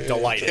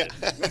delighted.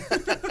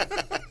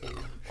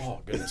 Oh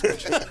goodness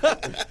gracious!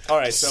 All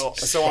right, so on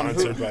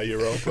Sponsored Hulu, by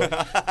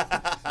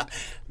Europa.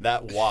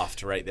 that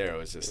waft right there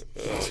was just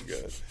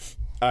good.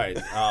 All right,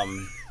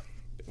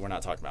 we're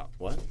not talking about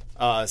what.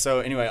 So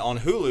anyway, on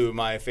Hulu,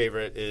 my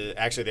favorite is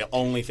actually the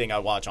only thing I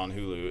watch on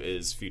Hulu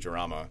is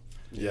Futurama.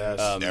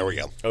 Yes, there we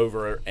go.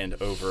 Over and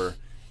over.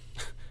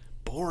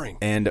 Boring.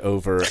 And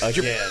over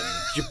again.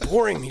 You're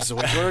boring me,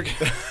 Zoidberg.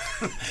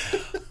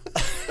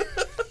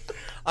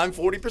 I'm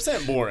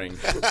 40% boring.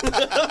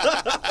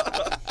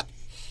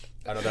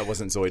 I know that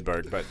wasn't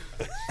Zoidberg, but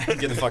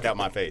get the fuck out of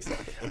my face.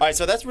 All right,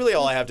 so that's really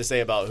all I have to say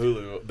about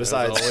Hulu.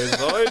 Besides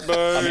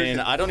Zoidberg. I mean,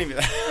 I don't even.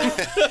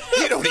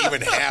 You don't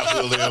even have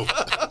Hulu.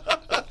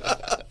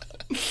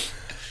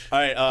 All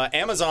right,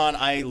 Amazon.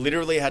 I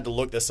literally had to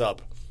look this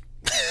up.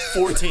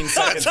 14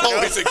 seconds. That's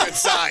always a good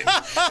sign.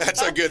 That's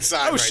a good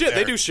sign. Oh shit,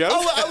 there. they do shows.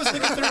 I was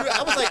looking through.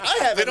 I was like, I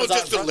have. They Amazon don't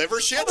just Prime. deliver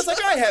shit. I was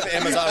like, I have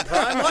Amazon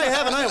Prime. Why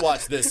haven't I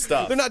watched this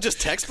stuff? They're not just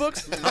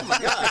textbooks. Oh my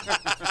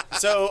god!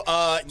 So,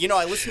 I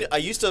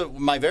used to.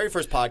 My very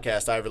first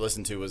podcast I ever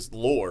listened to was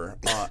Lore.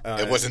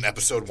 It wasn't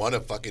episode 1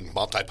 of fucking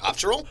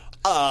Multi-Poptural?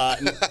 I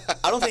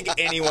don't think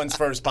anyone's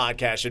first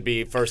podcast should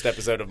be first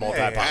episode of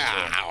Multi-Poptural.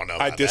 I don't know.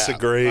 I about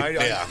disagree.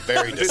 that.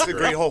 Very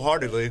disagree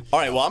wholeheartedly. All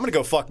right, well, I'm gonna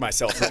go fuck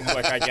myself real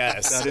quick, I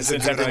guess,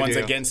 since everyone's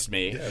idea. against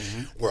me.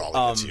 We're all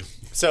against you.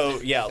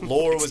 So yeah,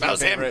 Lore was my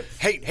favorite.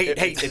 Hate.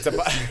 It's a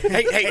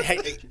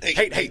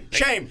hate.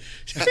 Shame.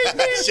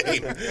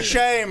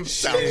 Shame.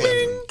 Sound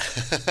clip.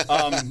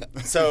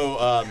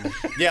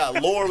 Yeah,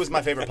 Lore was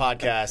my favorite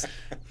podcast,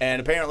 and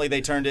apparently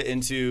they turned it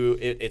into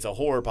it's a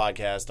horror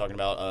podcast talking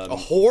about A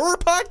horror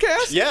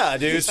podcast? yeah,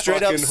 dude,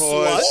 straight up Fucking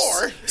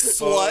whores.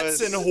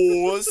 sluts and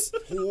whores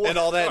and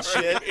all that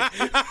shit,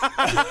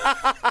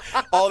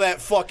 all that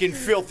fucking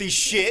filthy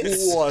shit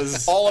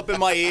was all up in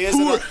my ears.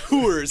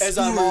 Whores. As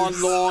I'm on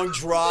long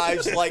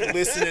drives, like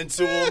listening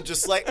to them,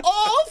 just like,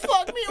 oh,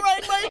 fuck me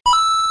right, my.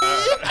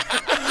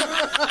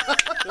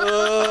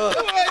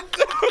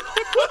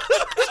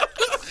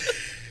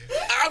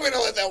 I'm going to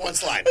let that one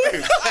slide.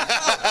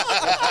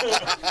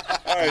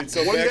 All right,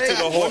 so back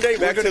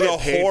to the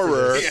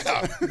horror.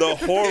 Yeah. The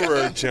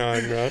horror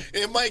genre.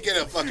 It might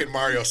get a fucking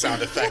Mario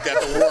sound effect at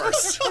the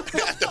worst.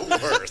 At the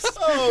worst.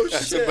 Oh,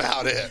 shit. That's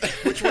about it.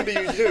 Which one do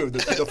you do?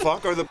 The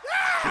fuck or the?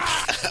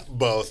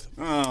 Both.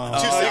 You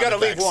got to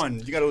leave one.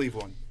 You got to leave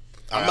one.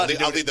 I'll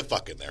leave the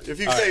fuck in there. If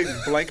you say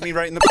blank me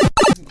right in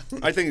the,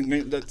 I think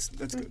that's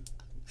good.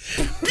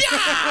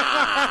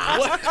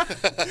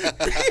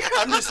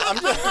 I'm just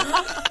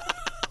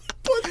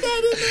put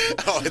that in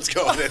there. Oh, it's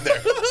going in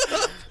there.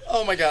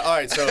 Oh my god! All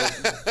right, so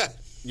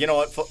you know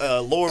what?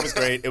 Lore was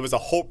great. It was a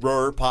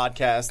horror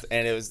podcast,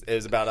 and it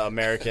was about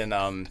American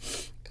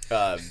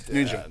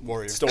Ninja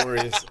Warrior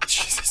stories.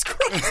 Jesus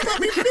Christ!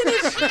 Let me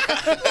finish.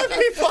 Let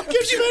me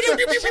fucking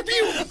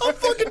finish. I'm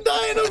fucking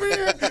dying over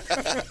here.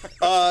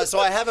 So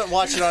I haven't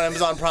watched it on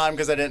Amazon Prime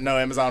because I didn't know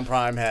Amazon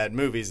Prime had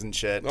movies and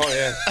shit. Oh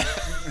yeah.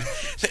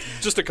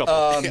 Just a couple.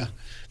 Yeah.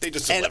 They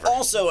just And deliver.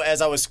 also,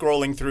 as I was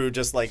scrolling through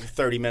just like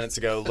 30 minutes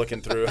ago, looking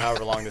through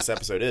however long this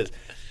episode is,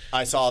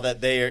 I saw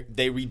that they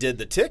redid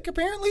The Tick,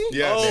 apparently.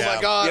 Yes. Oh Yeah.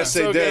 my god. Yes, they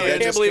so did. good. That I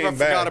can't just believe I came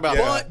forgot back. about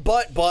Yeah.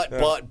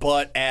 that.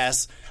 But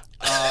ass.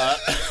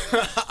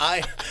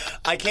 I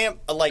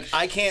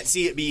can't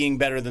see it being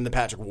better than the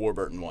Patrick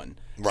Warburton one.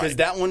 Because Right.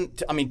 that one,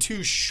 I mean,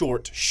 two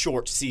short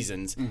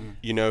seasons.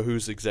 You know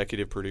who's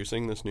executive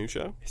producing this new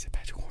show? Is it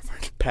Patrick Warburton?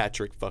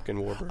 Patrick fucking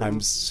Warburton.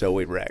 I'm so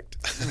erect.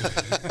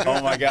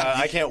 Oh my god,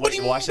 I can't wait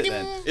to watch it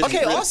then. It's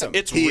Okay, really- awesome.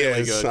 It's He really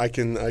is. good. I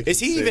can Is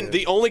he see even it.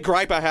 The only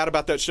gripe I had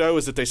about that show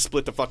is that they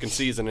split the fucking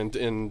season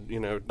in you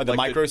know the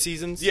micro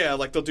seasons? Yeah,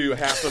 like they'll do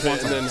half of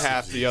it and then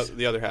half the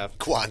other half.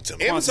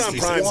 Quantum. Amazon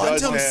Prime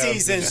Quantum does have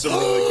season. some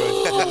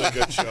really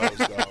good shows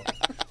though.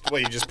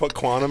 Wait, you just put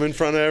quantum in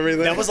front of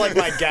everything? That was like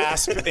my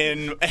gasp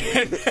in.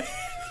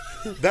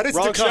 That is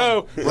Wrong to come.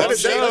 show.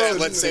 Let's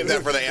save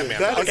that for the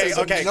Ant-Man.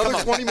 Okay, Another come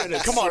on. 20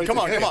 minutes. Come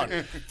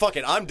on. Fuck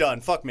it, I'm done.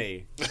 Fuck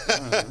me.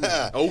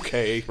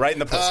 Okay. Right in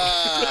the pussy.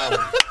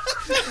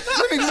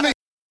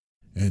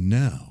 And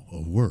now, a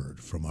word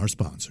from our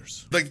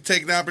sponsors. I'd like to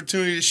take the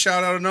opportunity to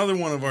shout out another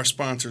one of our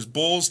sponsors,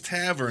 Bull's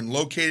Tavern,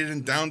 located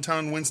in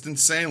downtown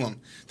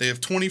Winston-Salem. They have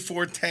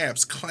 24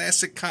 taps,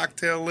 classic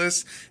cocktail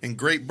lists, and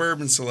great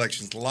bourbon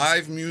selections.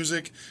 Live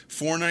music,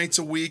 4 nights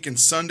a week, and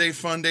Sunday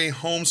Fun Day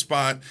home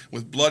spot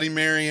with Bloody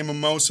Mary and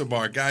Mimosa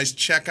Bar. Guys,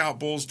 check out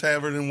Bull's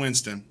Tavern in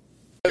Winston.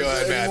 Go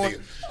ahead,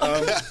 Matthew.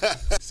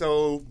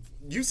 So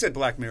you said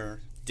Black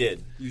Mirror.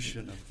 Did. You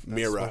shouldn't have. That's what I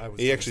Mirror. was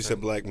He gonna actually say.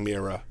 said Black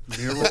Mirror.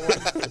 Mirror.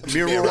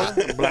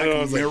 Black I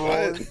was like,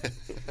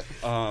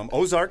 Mirror.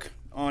 Ozark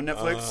on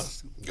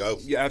Netflix. Go.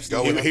 Yeah,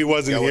 absolutely. He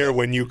wasn't here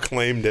when you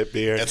claimed it,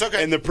 Beer. That's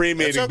okay. And the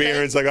pre-meeting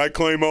Beer's like, I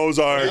claim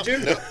Ozark. No,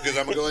 because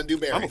I'm going to go ahead and do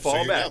Barry. I'm gonna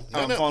fall back.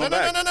 No.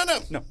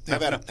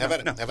 Have at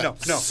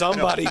it. No.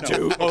 Somebody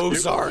do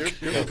Ozark.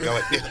 No, go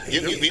ahead.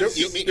 You.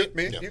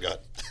 No, go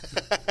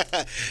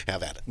ahead.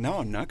 Have at it. No,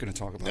 I'm not going to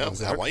talk about No,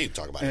 Ozark. I want you to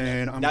talk about it.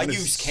 And I'm Now gonna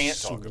you can't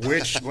talk about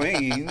it. switch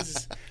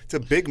lanes to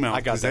Big Mouth.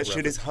 I got because that that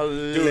shit is Dude,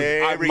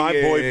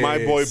 hilarious. my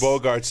boy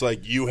Bogart's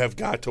like, you have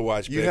got to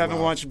watch Big Mouth. You haven't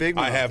watched Big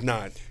Mouth? I have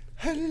not.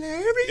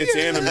 Hilarious. It's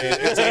animated.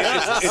 It's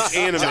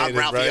animated, John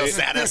Ralphio right?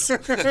 Satis.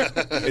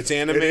 It's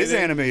animated. It is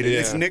animated. Yeah.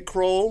 It's Nick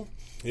Kroll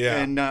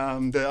and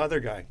the other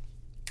guy.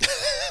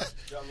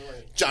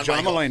 John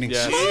Mulaney.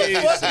 Yeah.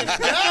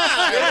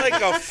 You're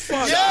like a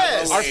fuck.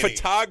 Yes. Our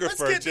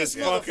photographer Let's get just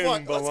this fucking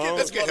motherfucker- blown.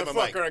 let's get him a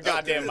mic. Motherfucker a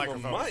goddamn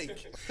microphone.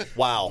 Mike.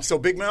 Wow. So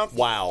Big Mouth.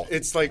 Wow.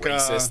 It's like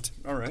Racist.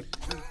 All right.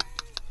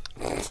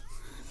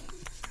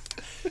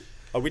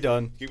 Are we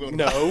done? going.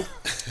 No.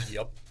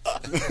 Yep.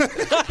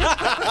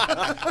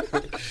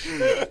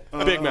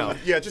 Big Mouth.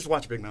 Yeah, just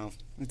watch Big Mouth.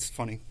 It's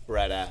funny.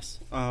 Rat ass.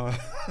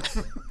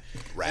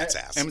 Rat's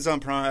ass. Amazon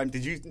Prime.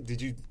 Did you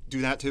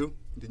do that too?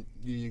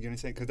 You gonna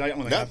say? Because I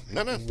only have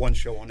No. one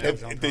show on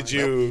Amazon Prime. Did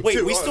you?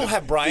 Wait, we still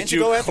have Brian Did to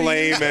you go after?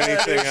 claim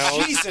anything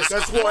else? Jesus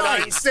That's what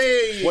I Christ.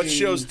 say. What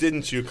shows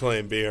didn't you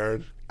claim,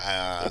 Bjorn?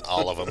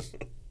 All of them.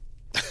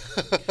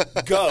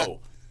 Go.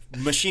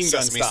 Machine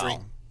gun Sesame style.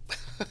 Street.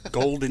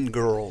 Golden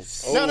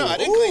Girls. No, I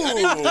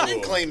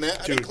didn't claim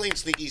that. I didn't claim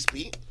Sneaky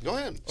Pete. Go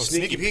ahead.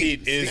 Sneaky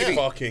Pete is Sneaky Pete.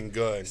 fucking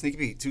good. Sneaky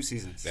Pete, 2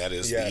 seasons. That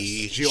is Yes.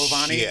 the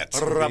Giovanni shit.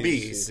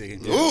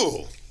 Ribisi.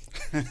 Ooh.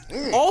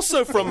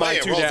 Also from My Man,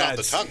 it Two rolls off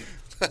Dads. the tongue.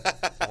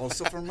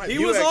 Also from my. He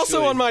You was also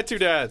actually- on My Two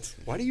Dads.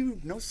 Why do you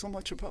know so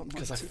much about my?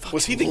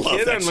 Was he the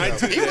kid on My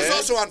Two Dads? He was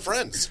also on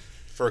Friends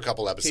for a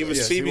couple episodes. He was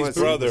Yes, he Phoebe's was.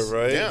 brother,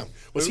 right? Yeah.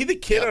 Was he the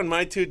kid Yeah. on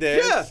My Two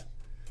Dads? Yeah.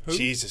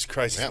 Jesus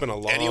Christ, it's Yeah. been a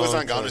long And he was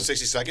on Gone time. in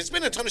 60 Seconds. It's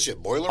been a ton of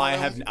shit. Boiler Room.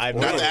 I've Not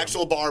never- the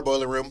actual bar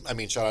Boiler Room. I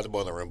mean, shout out to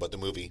Boiler Room, but the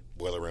movie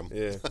Boiler Room.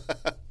 Yeah.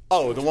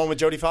 Oh, the one with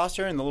Jodie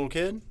Foster and the little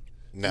kid?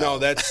 No,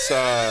 that's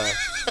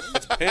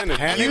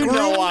Panic. You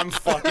know I'm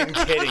fucking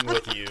kidding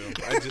with you.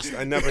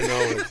 I never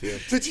know with you.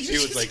 He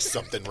was like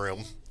something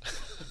room.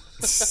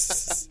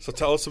 So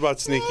tell us about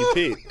Sneaky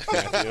Pete,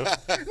 Matthew.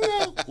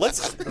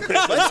 Let's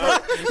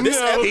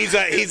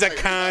He's a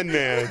con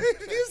man.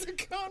 He's a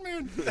con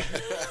man.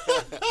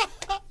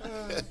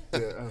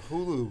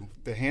 Hulu,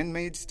 The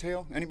Handmaid's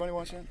Tale. Anybody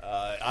watch that?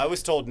 I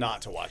was told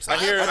not to watch that.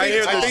 I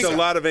hear there's a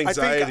lot of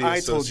anxiety. I think I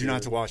told you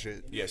not associated. to watch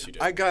it. Yes, you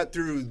did. I got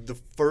through the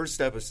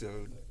first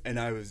episode and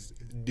I was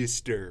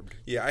disturbed.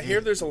 Yeah, I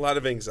hear there's a lot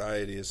of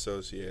anxiety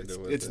associated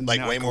with It's it. Like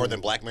not way more cool.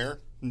 than Black Mirror?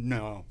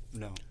 No.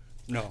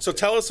 So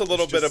tell us a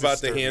little It's bit just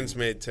about The disturbing.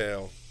 Handmaid's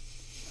Tale.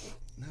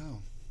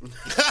 No.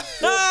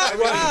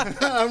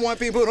 I want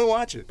people to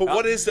watch it. But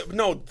what is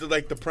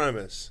the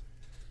premise?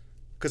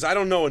 Because I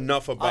don't know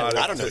enough about it.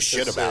 I don't know to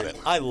shit say. about it.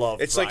 I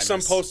love It's like some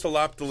Primus.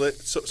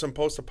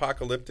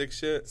 post-apocalyptic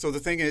shit. So the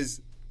thing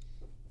is,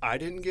 I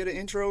didn't get an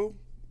intro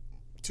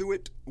to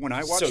it when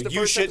I watched So the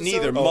you first shouldn't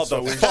episode. either,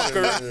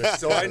 motherfucker.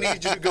 So I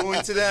need you to go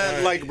into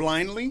that like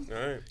blindly.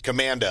 All right.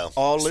 Commando.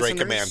 All Straight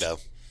listeners? Commando.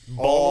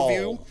 All of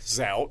you.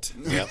 Out.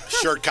 Yep.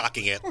 Shirt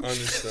cocking it.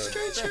 Understood.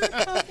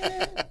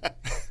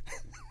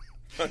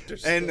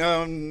 And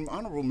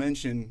honorable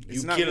mention.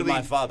 It's You not killed really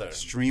my father.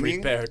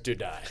 Streaming, Prepare to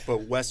die.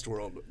 but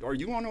Westworld. Are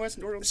you on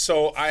Westworld?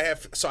 So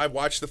I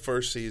watched the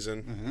first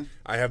season. Mm-hmm.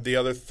 I have the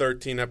other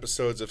 13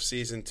 episodes of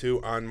season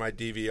 2 on my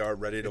DVR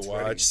ready to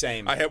watch. ready.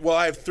 Same. I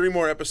have 3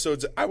 more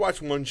episodes. I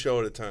watch one show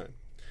at a time.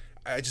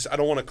 I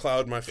don't want to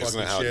cloud my Isn't fucking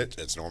that how shit.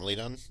 it's normally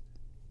done?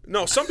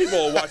 No, some people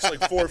will watch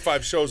like 4 or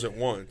 5 shows at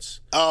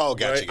once. Oh,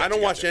 gotcha. Right? I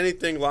don't watch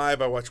anything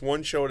live. I watch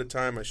one show at a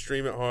time. I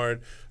stream it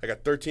hard. I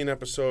got 13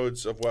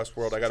 episodes of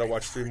Westworld. I got to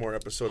watch 3 more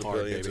episodes of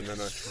Billions, and then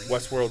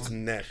Westworld's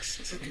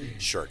next.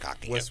 Shirt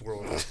cocking it.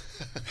 Westworld.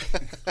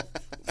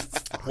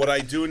 What I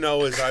do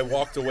know is I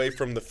walked away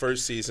from the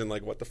first season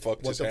like, what the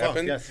fuck just the fuck?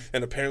 happened? Yes.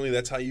 And apparently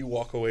that's how you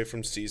walk away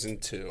from season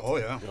 2. Oh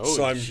yeah.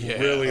 So I'm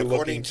really According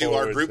looking to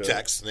our forward group to it.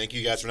 text, thank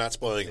you guys for not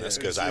spoiling this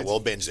because I will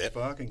binge it,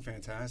 Fucking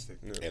fantastic.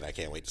 and I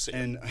can't wait to see it.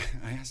 And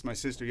I asked my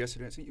sister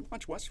yesterday. I said, "You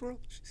watch Westworld?"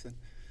 She said,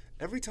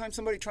 "Every time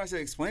somebody tries to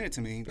explain it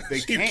to me, they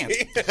can't."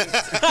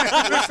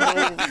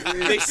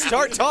 They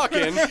start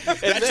talking.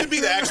 That should be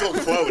the actual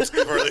quote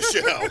for the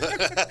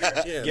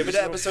show. Give it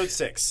to episode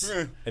 6,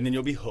 and then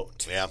you'll be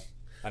hooked. Yeah.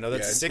 I know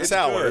that's Yeah, 6 it's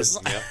hours.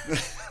 Yeah.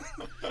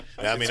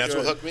 I mean, that's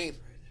what hooked me.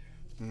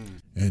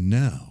 And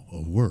now, a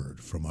word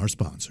from our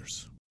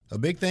sponsors. A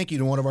big thank you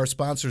to one of our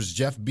sponsors,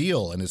 Jeff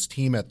Beal, and his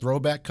team at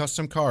Throwback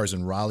Custom Cars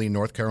in Raleigh,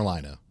 North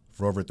Carolina.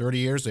 For over 30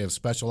 years, they have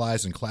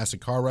specialized in classic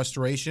car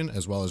restoration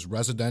as well as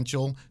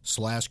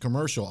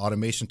residential/commercial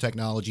automation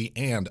technology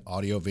and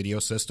audio-video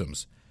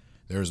systems.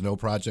 There is no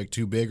project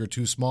too big or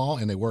too small,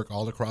 and they work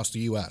all across the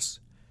U.S.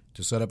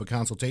 To set up a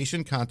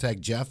consultation, contact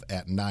Jeff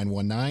at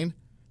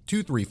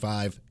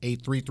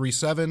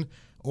 919-235-8337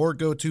 or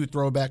go to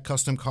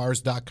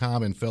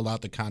throwbackcustomcars.com and fill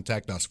out the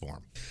Contact Us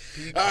form.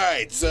 All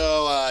right,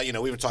 so,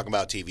 we were talking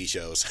about TV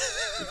shows.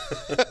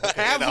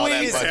 Have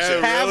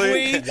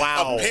we?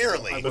 Wow.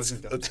 Apparently. I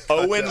wasn't done.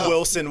 Owen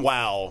Wilson,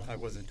 wow. I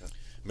wasn't done.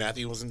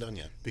 Matthew wasn't done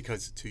yet.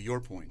 Because to your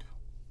point,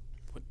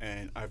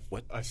 and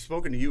I've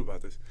spoken to you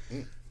about this.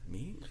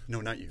 Me?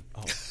 No, not you.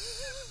 Oh.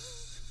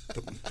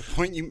 the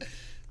point you...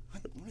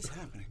 What is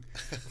happening?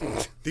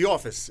 The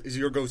Office is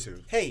your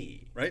go-to.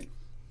 Hey. Right?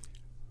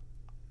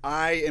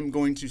 I am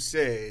going to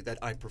say that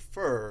I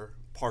prefer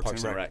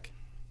Parks and Rec.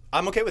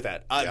 I'm okay with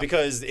that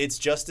because it's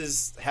just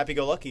as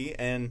happy-go-lucky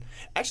and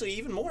actually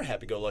even more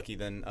happy-go-lucky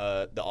than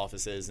The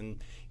Office is.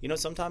 And,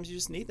 sometimes you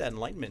just need that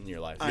enlightenment in your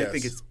life. I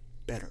think it's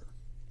better.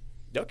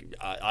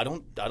 I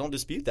don't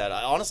dispute that.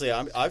 Honestly,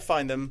 I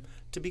find them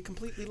to be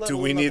completely level. Do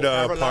we need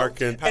a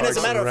Parks and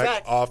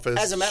Rec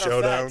Office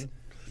showdown?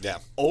 Yeah.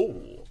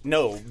 Oh.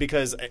 No,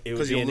 because it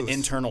would be an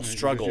internal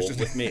struggle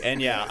with me.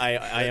 And yeah,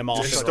 I am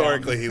often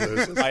historically wrong. He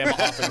loses. I am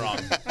often wrong.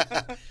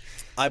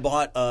 I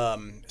bought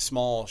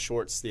small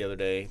shorts the other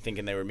day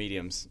thinking they were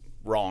mediums.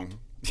 Wrong.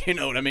 You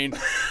know what I mean?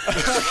 Where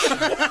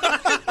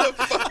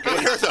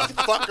the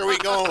fuck are we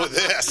going with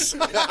this?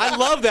 I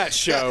love that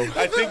show.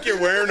 I think you're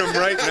wearing them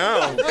right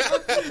now.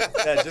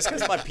 Yeah, just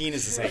because my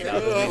penis is hanging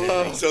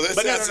out. So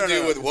this has to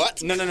do with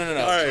what? No. All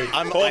right,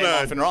 I'm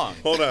often wrong.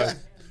 Hold on.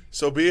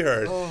 So be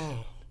heard.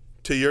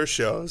 To your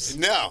shows.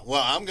 No.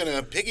 Well, I'm going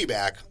to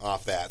piggyback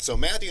off that. So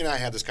Matthew and I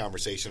had this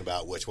conversation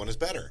about which one is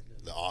better,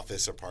 The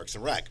Office or Parks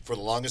and Rec. For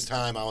the longest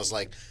time, I was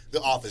like, The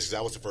Office, because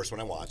that was the first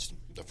one I watched,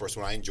 the first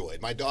one I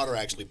enjoyed. My daughter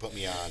actually put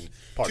me on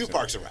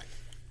Parks and Rec.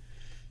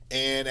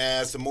 And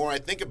as the more I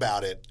think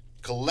about it,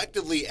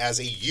 collectively as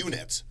a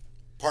unit,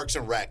 Parks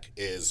and Rec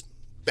is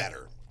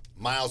better,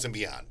 miles and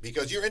beyond,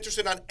 because you're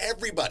interested on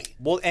everybody.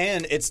 Well,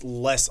 and it's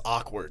less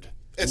awkward.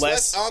 It's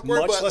less awkward,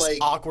 much but less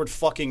awkward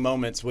fucking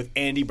moments with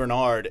Andy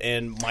Bernard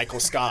and Michael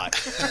Scott.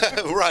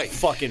 Right.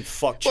 Fucking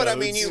fuck chodes. But I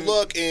mean, you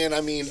look and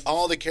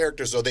all the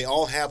characters though, they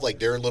all have like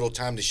their little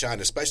time to shine,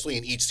 especially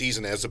in each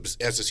season as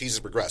the seasons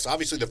progress.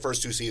 Obviously, the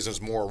first two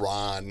seasons more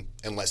Ron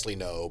and Leslie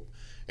Knope,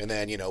 and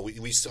then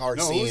we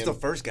start seeing. Who's the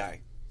first guy?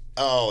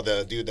 Oh,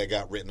 the dude that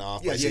got written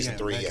off by season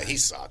 3. Yeah, he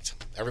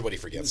sucked. Everybody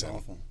forgets him.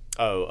 Awful.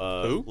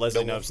 Oh,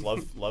 Leslie Knope's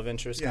love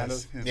interest, kind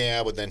of.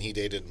 Yeah, but then he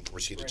dated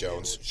Rashida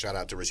Jones. Shout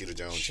out to Rashida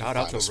Jones. Shout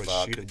out to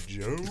Rashida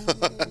Jones.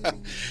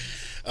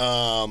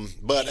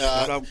 But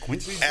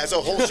as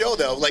a whole show,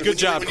 though, like Good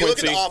job, when you look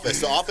at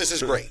Quincy. The Office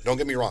is great. Don't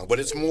get me wrong, but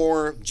it's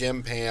more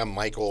Jim, Pam,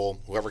 Michael,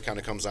 whoever kind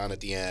of comes on at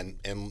the end,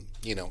 and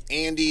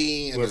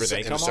Andy and whoever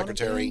the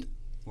secretary.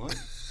 What?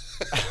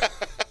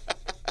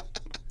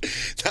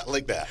 Not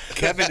like that.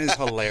 Kevin is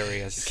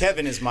hilarious.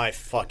 Kevin is my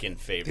fucking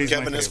favorite.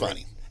 Kevin is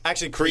funny.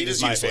 Actually, Creed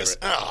is my useless.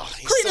 favorite. Oh,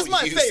 Creed is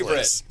my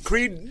favorite.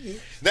 Creed.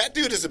 That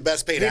dude is the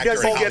best paid He actor in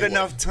doesn't Hollywood. get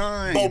enough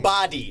time.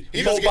 Bobadi.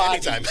 He doesn't get any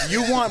time.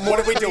 You want more?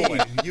 What are we doing?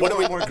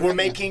 We're Creed.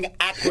 making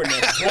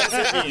acronyms. What does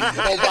it mean?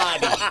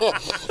 Bobadi.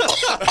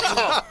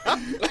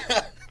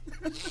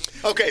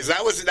 Okay, so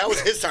that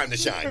was his time to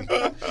shine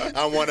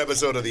on one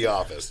episode of The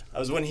Office. That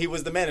was when he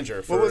was the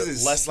manager for What was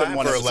his less than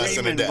one for episode. less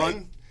than a day.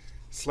 Run?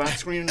 Slap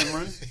screen and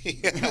run?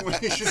 When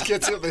he just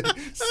gets up and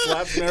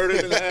slaps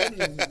Meredith in the head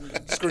and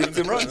screams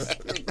and runs.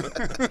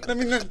 I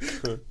mean,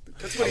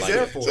 that's what he's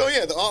there for. So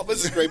yeah, The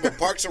Office is great, but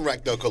Parks and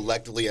Rec, though,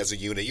 collectively as a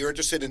unit, you're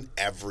interested in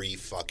every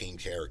fucking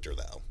character,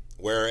 though.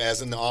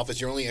 Whereas in The Office,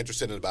 you're only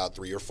interested in about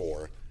 3 or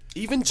 4.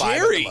 Even 5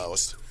 Jerry. at the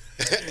most.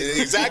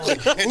 Exactly.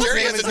 And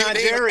Jerry has a new name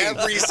Jerry?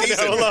 every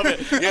season. I love it.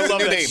 He has I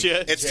love a new that name.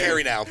 shit. It's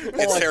Terry now.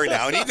 It's Terry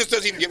now. And he just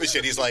doesn't even give a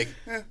shit. He's like,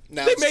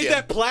 now They it's made Jim.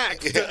 that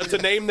plaque to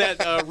name that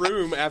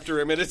room after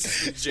him, and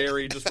it's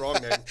Jerry, just wrong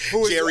name.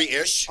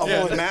 Jerry-ish.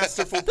 Oh, a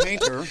masterful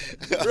painter.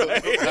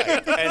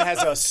 Right. And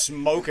has a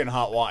smoking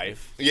hot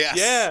wife. Yes.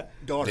 Yeah.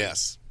 Daughter.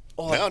 Yes.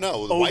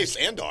 No, the wife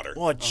and daughter.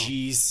 Oh,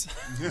 jeez.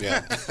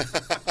 Yeah.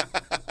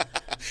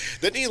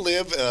 Didn't he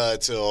live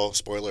till,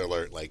 spoiler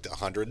alert, like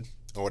 100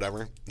 or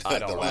whatever? I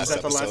don't know. Was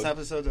that the last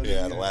episode?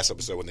 Yeah, the last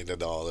episode when they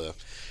did all the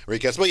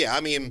recaps. But yeah, I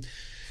mean,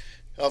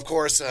 of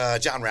course,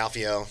 John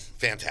Ralphio,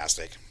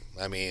 fantastic.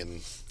 I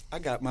mean, I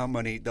got my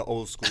money the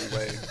old school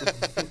way.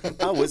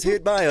 I was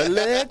hit by a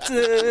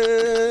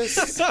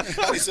Lexus. how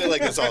do you say it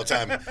like this all the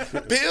time?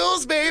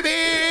 Bills,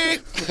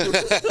 baby!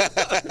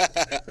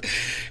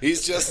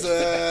 He's just,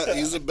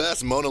 he's the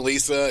best. Mona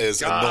Lisa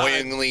is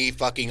annoyingly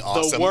fucking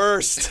awesome. The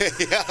worst.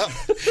 Yeah,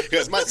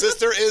 because my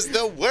sister is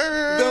the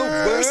worst.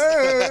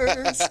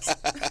 The worst.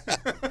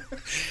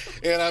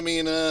 And I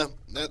mean,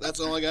 that's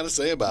all I got to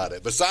say about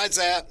it. Besides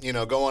that,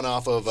 going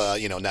off of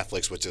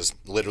Netflix, which is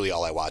literally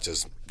all I watch,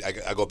 is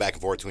I go back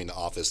and forth between The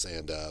Office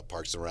and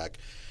Parks and Rec.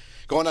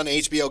 Going on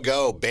HBO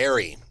Go,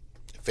 Barry,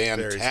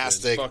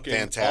 fantastic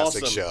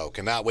awesome. show.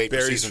 Cannot wait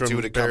for season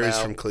 2 to come Barry's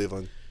out. from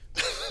Cleveland.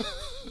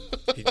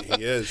 he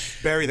is.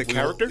 Barry the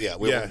character?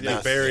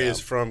 Barry is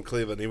from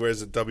Cleveland. He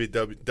wears a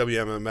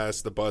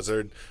WMMS, the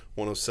Buzzard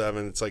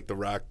 107. It's like the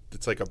rock.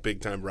 It's like a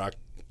big time rock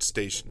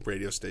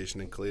radio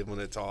station in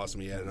Cleveland. It's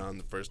awesome. He had it on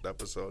the first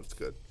episode. It's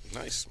good.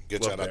 Nice.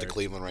 Good Love shout out to Barry.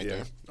 Cleveland right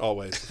there.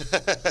 Always.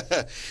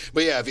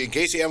 But yeah, in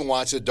case you haven't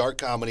watched it, dark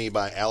comedy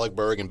by Alec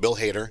Berg and Bill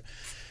Hader,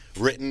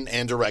 written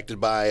and directed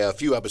by a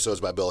few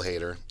episodes by Bill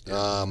Hader.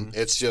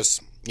 It's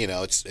just,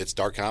 it's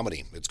dark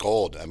comedy. It's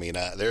gold. I mean,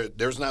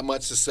 there's not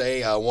much to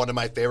say. One of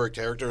my favorite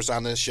characters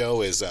on this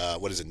show is,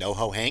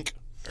 NoHo Hank?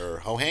 Or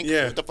Ho Hank?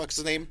 Yeah. What the fuck's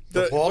his name?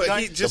 The bald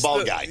guy? The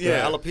bald guy.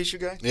 Yeah. The alopecia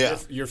guy? Yeah.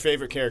 Your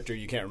favorite character,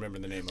 you can't remember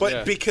the name But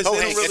of. because Ho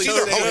they Hank. don't really It's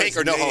either say Ho Hank his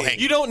or no Ho name.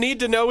 Hank. You don't need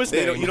to know his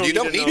name. You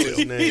don't need to.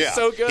 his name. He's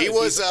so good. He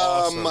was He's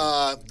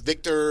awesome.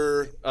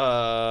 Victor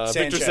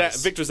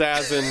Victor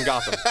Zaz in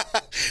Gotham.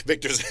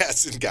 Victor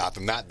Zaz in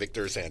Gotham, not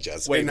Victor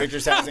Sanchez. Wait, Victor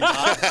Zaz in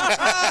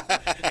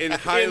Gotham? In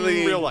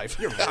highly In real life.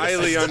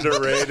 highly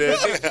underrated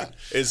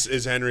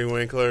is Henry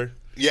Winkler.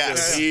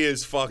 Yes. He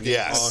is fucking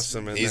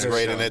awesome. He's that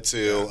great show. in it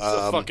too. He's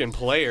a fucking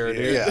player,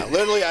 dude. Yeah,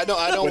 literally, I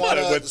don't want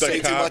to with the say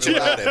too much cop-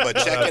 about it, but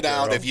check it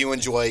out girl. if you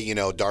enjoy,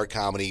 dark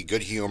comedy,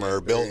 good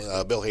humor. Bill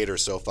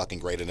Hader's so fucking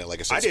great in it. Like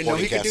I said, I didn't know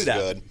he supporting could cast do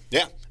is that. good.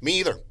 Yeah, me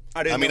either.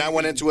 I I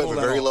went into it pull with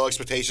that very off. low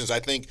expectations. I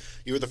think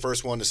you were the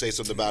first one to say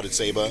something about it,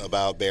 Saba,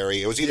 about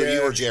Barry. It was either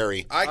you or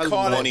Jerry. I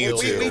caught one it.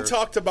 of you We two.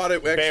 talked about it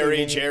actually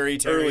Barry, Jerry,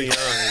 Terry. early on.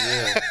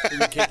 Yeah.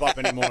 Didn't keep up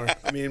anymore.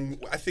 I mean,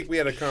 I think we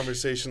had a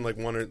conversation like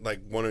one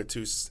or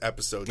two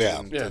episodes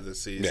into the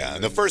season. Yeah,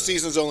 and the first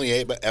season's only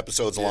 8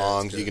 episodes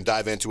long. it's good. You can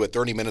dive into it,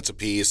 30 minutes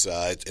apiece.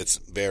 It's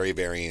very,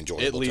 very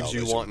enjoyable. It leaves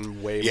you television.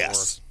 wanting way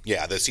Yes.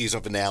 Yeah, the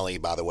season finale,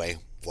 by the way.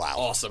 Wow.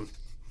 Awesome.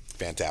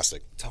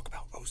 Fantastic. Talk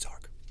about Ozark.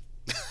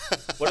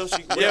 What else?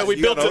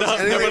 We built it up.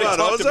 Anything Nobody about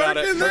talked Ozark about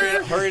it. in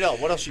there? Hurry it up.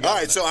 What else you got? All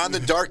right, so on the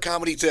dark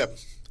comedy tip,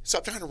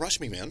 stop trying to rush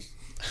me, man.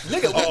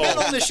 Nigga, we've been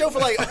on this show for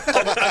like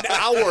an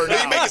hour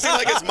now. You make it seem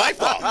like it's my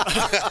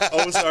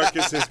fault. Ozark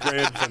is his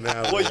grand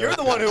finale. Well, you're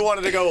the one who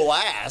wanted to go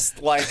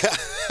last. Like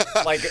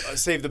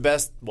save the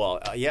best. Well,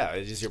 yeah,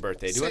 it's just your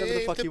birthday. Do whatever the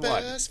fuck you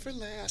want. Best for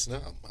last. No,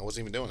 I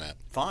wasn't even doing that.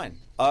 Fine.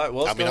 All right.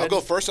 Well, I'll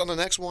go first on the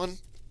next one.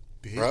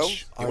 Bro, you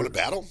want to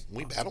battle?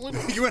 We battling?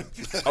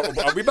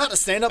 Are we about to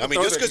stand up? I and mean,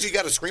 throw just the- because you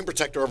got a screen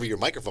protector over your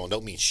microphone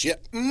don't mean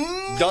shit.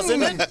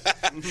 doesn't it?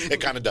 It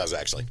kind of does,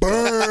 actually.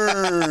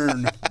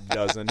 Burn.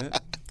 Doesn't it?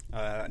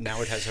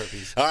 Now it has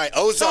herpes. All right,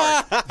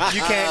 Ozark.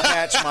 You can't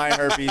catch my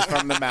herpes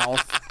from the mouth.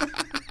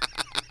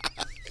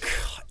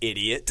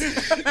 Idiot.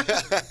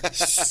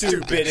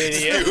 Stupid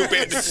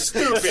idiot.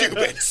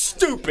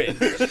 Stupid.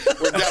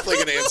 We're definitely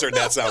going to insert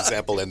that sound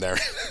sample in there.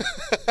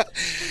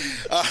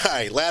 All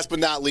right, last but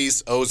not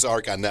least,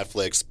 Ozark on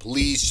Netflix.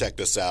 Please check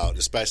this out,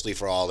 especially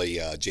for all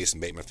the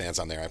Jason Bateman fans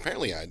on there.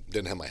 Apparently, I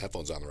didn't have my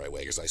headphones on the right way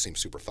because I seem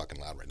super fucking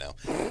loud right now.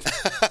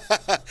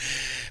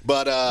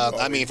 But,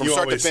 I mean, from you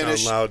start to always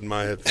finish. sound loud in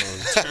my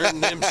headphones. Turn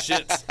them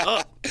shits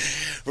up.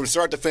 From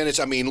start to finish,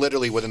 I mean,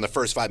 literally within the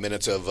first 5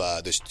 minutes of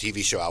this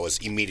TV show, I was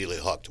immediately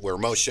hooked. Where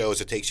most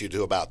shows, it takes you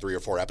to about 3 or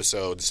 4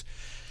 episodes.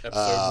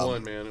 Episode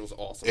 1, man, it was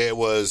awesome. It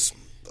was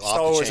off Star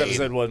the Wars chain.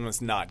 episode 1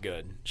 was not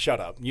good. Shut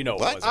up. You know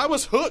What? it wasn't. I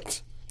was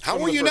hooked. How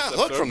from were the you first not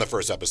hooked episode. from the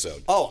first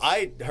episode? Oh,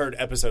 I heard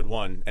episode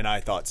 1 and I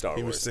thought Star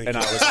was Wars, thinking- and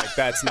I was like,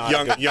 "That's not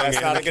Young- a good, young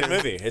that's not a good Anakin.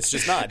 movie. It's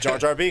just not." Jar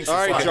Jar Binks. All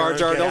right, is Jar fucking-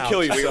 Jar, get don't out.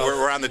 kill yourself.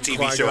 We're on the TV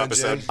show Qui-Gon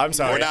episode. Jinn. I'm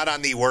sorry. We're not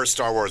on the worst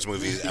Star Wars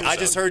movies episode. I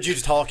just heard you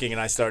talking and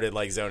I started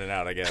like zoning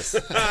out. I guess.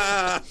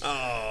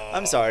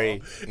 I'm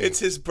sorry. It's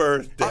his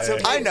birthday.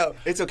 I know.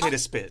 It's okay to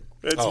spit.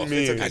 It's Oh,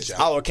 me. it's okay.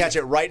 I will catch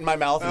it right in my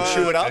mouth and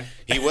chew it up.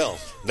 He will.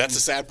 That's the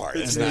sad part.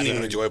 It's not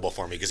even enjoyable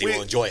for me because he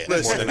will enjoy it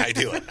more than I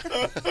do it.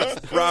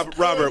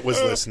 Robert was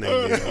listening.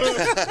 You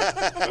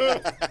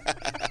know.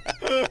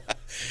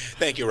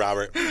 Thank you,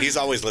 Robert. He's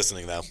always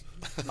listening, though.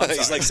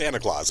 He's like Santa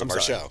Claus of our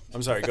show.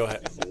 I'm sorry. Go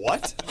ahead.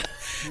 What?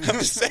 I'm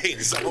just saying,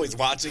 he's always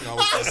watching,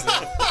 always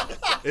listening.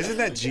 Isn't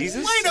that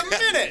Jesus? Wait a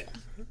minute.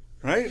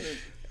 Right?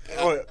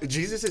 Oh,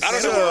 Jesus is. I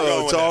don't know Santa? where we're going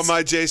Oh, with it's all this.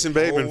 my Jason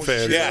Bateman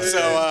fans. Yeah,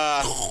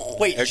 so,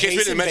 Wait. in case we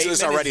Jason didn't mention this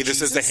Bateman already, is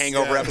this is the Jesus?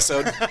 Hangover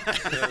episode.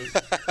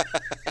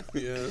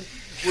 Yeah.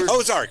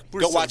 Ozark, go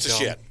so watch the dumb.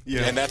 shit.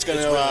 Yeah. And that's going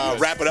to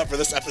wrap it up for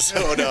this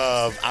episode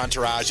of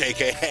Entourage,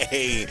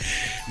 a.k.a.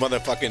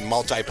 motherfucking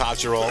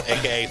multi-postural,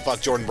 a.k.a.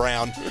 Fuck Jordan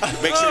Brown.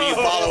 Make sure you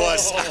follow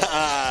us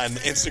on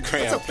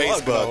Instagram,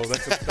 Facebook.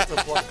 That's a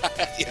plug.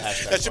 Yeah,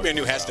 that should be a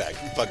new hashtag,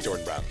 Fuck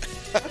Jordan Brown.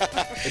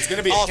 It's going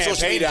to be a All campaign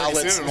social media pretty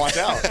outlets. soon. Watch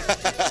out.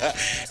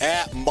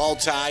 At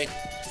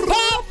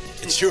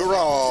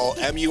Multi-Tural,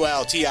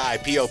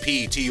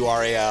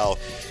 MULTIPOPTURAL.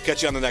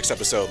 Catch you on the next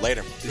episode.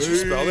 Later. Did you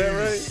spell that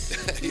right?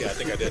 Yeah, I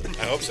think I did.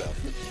 I hope so.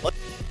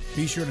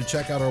 Be sure to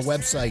check out our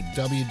website,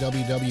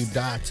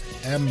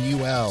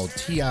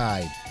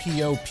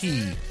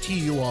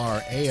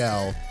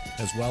 www.multipoptural,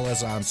 as well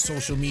as on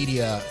social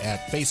media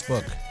at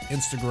Facebook,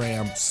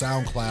 Instagram,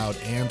 SoundCloud,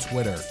 and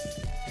Twitter.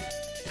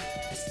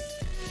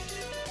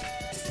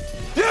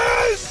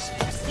 Yes!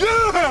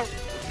 Yeah!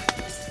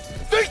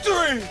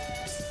 Victory!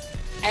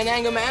 And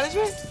anger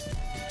management?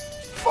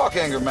 Fuck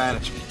anger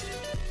management.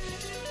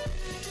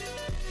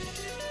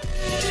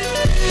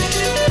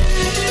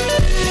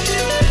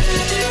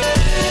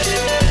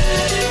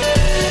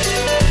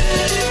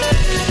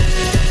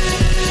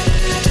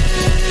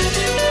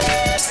 Yeah.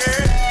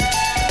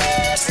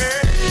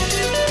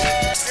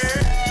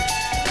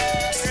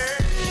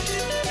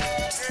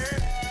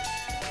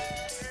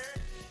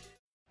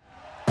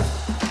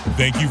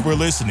 Thank you for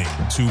listening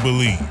to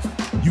Believe.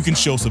 You can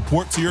show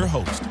support to your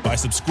host by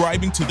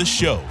subscribing to the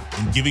show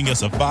and giving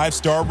us a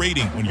 5-star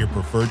rating on your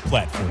preferred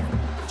platform.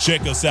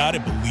 Check us out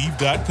at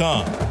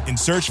Believe.com and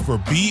search for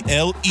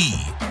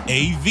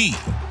BLEAV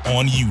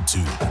on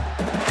YouTube.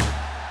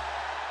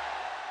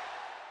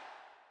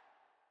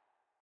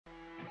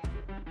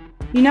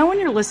 You know when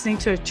you're listening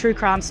to a true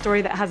crime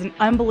story that has an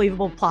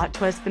unbelievable plot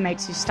twist that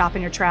makes you stop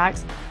in your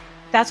tracks?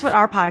 That's what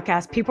our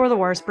podcast, People Are the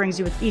Worst, brings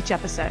you with each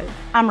episode.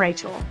 I'm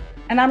Rachel.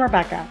 And I'm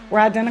Rebecca. We're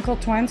identical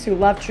twins who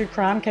love true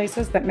crime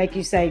cases that make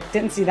you say,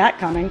 didn't see that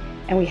coming,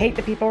 and we hate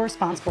the people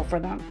responsible for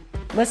them.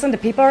 Listen to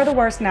People Are the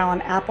Worst now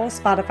on Apple,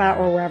 Spotify,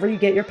 or wherever you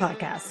get your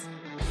podcasts.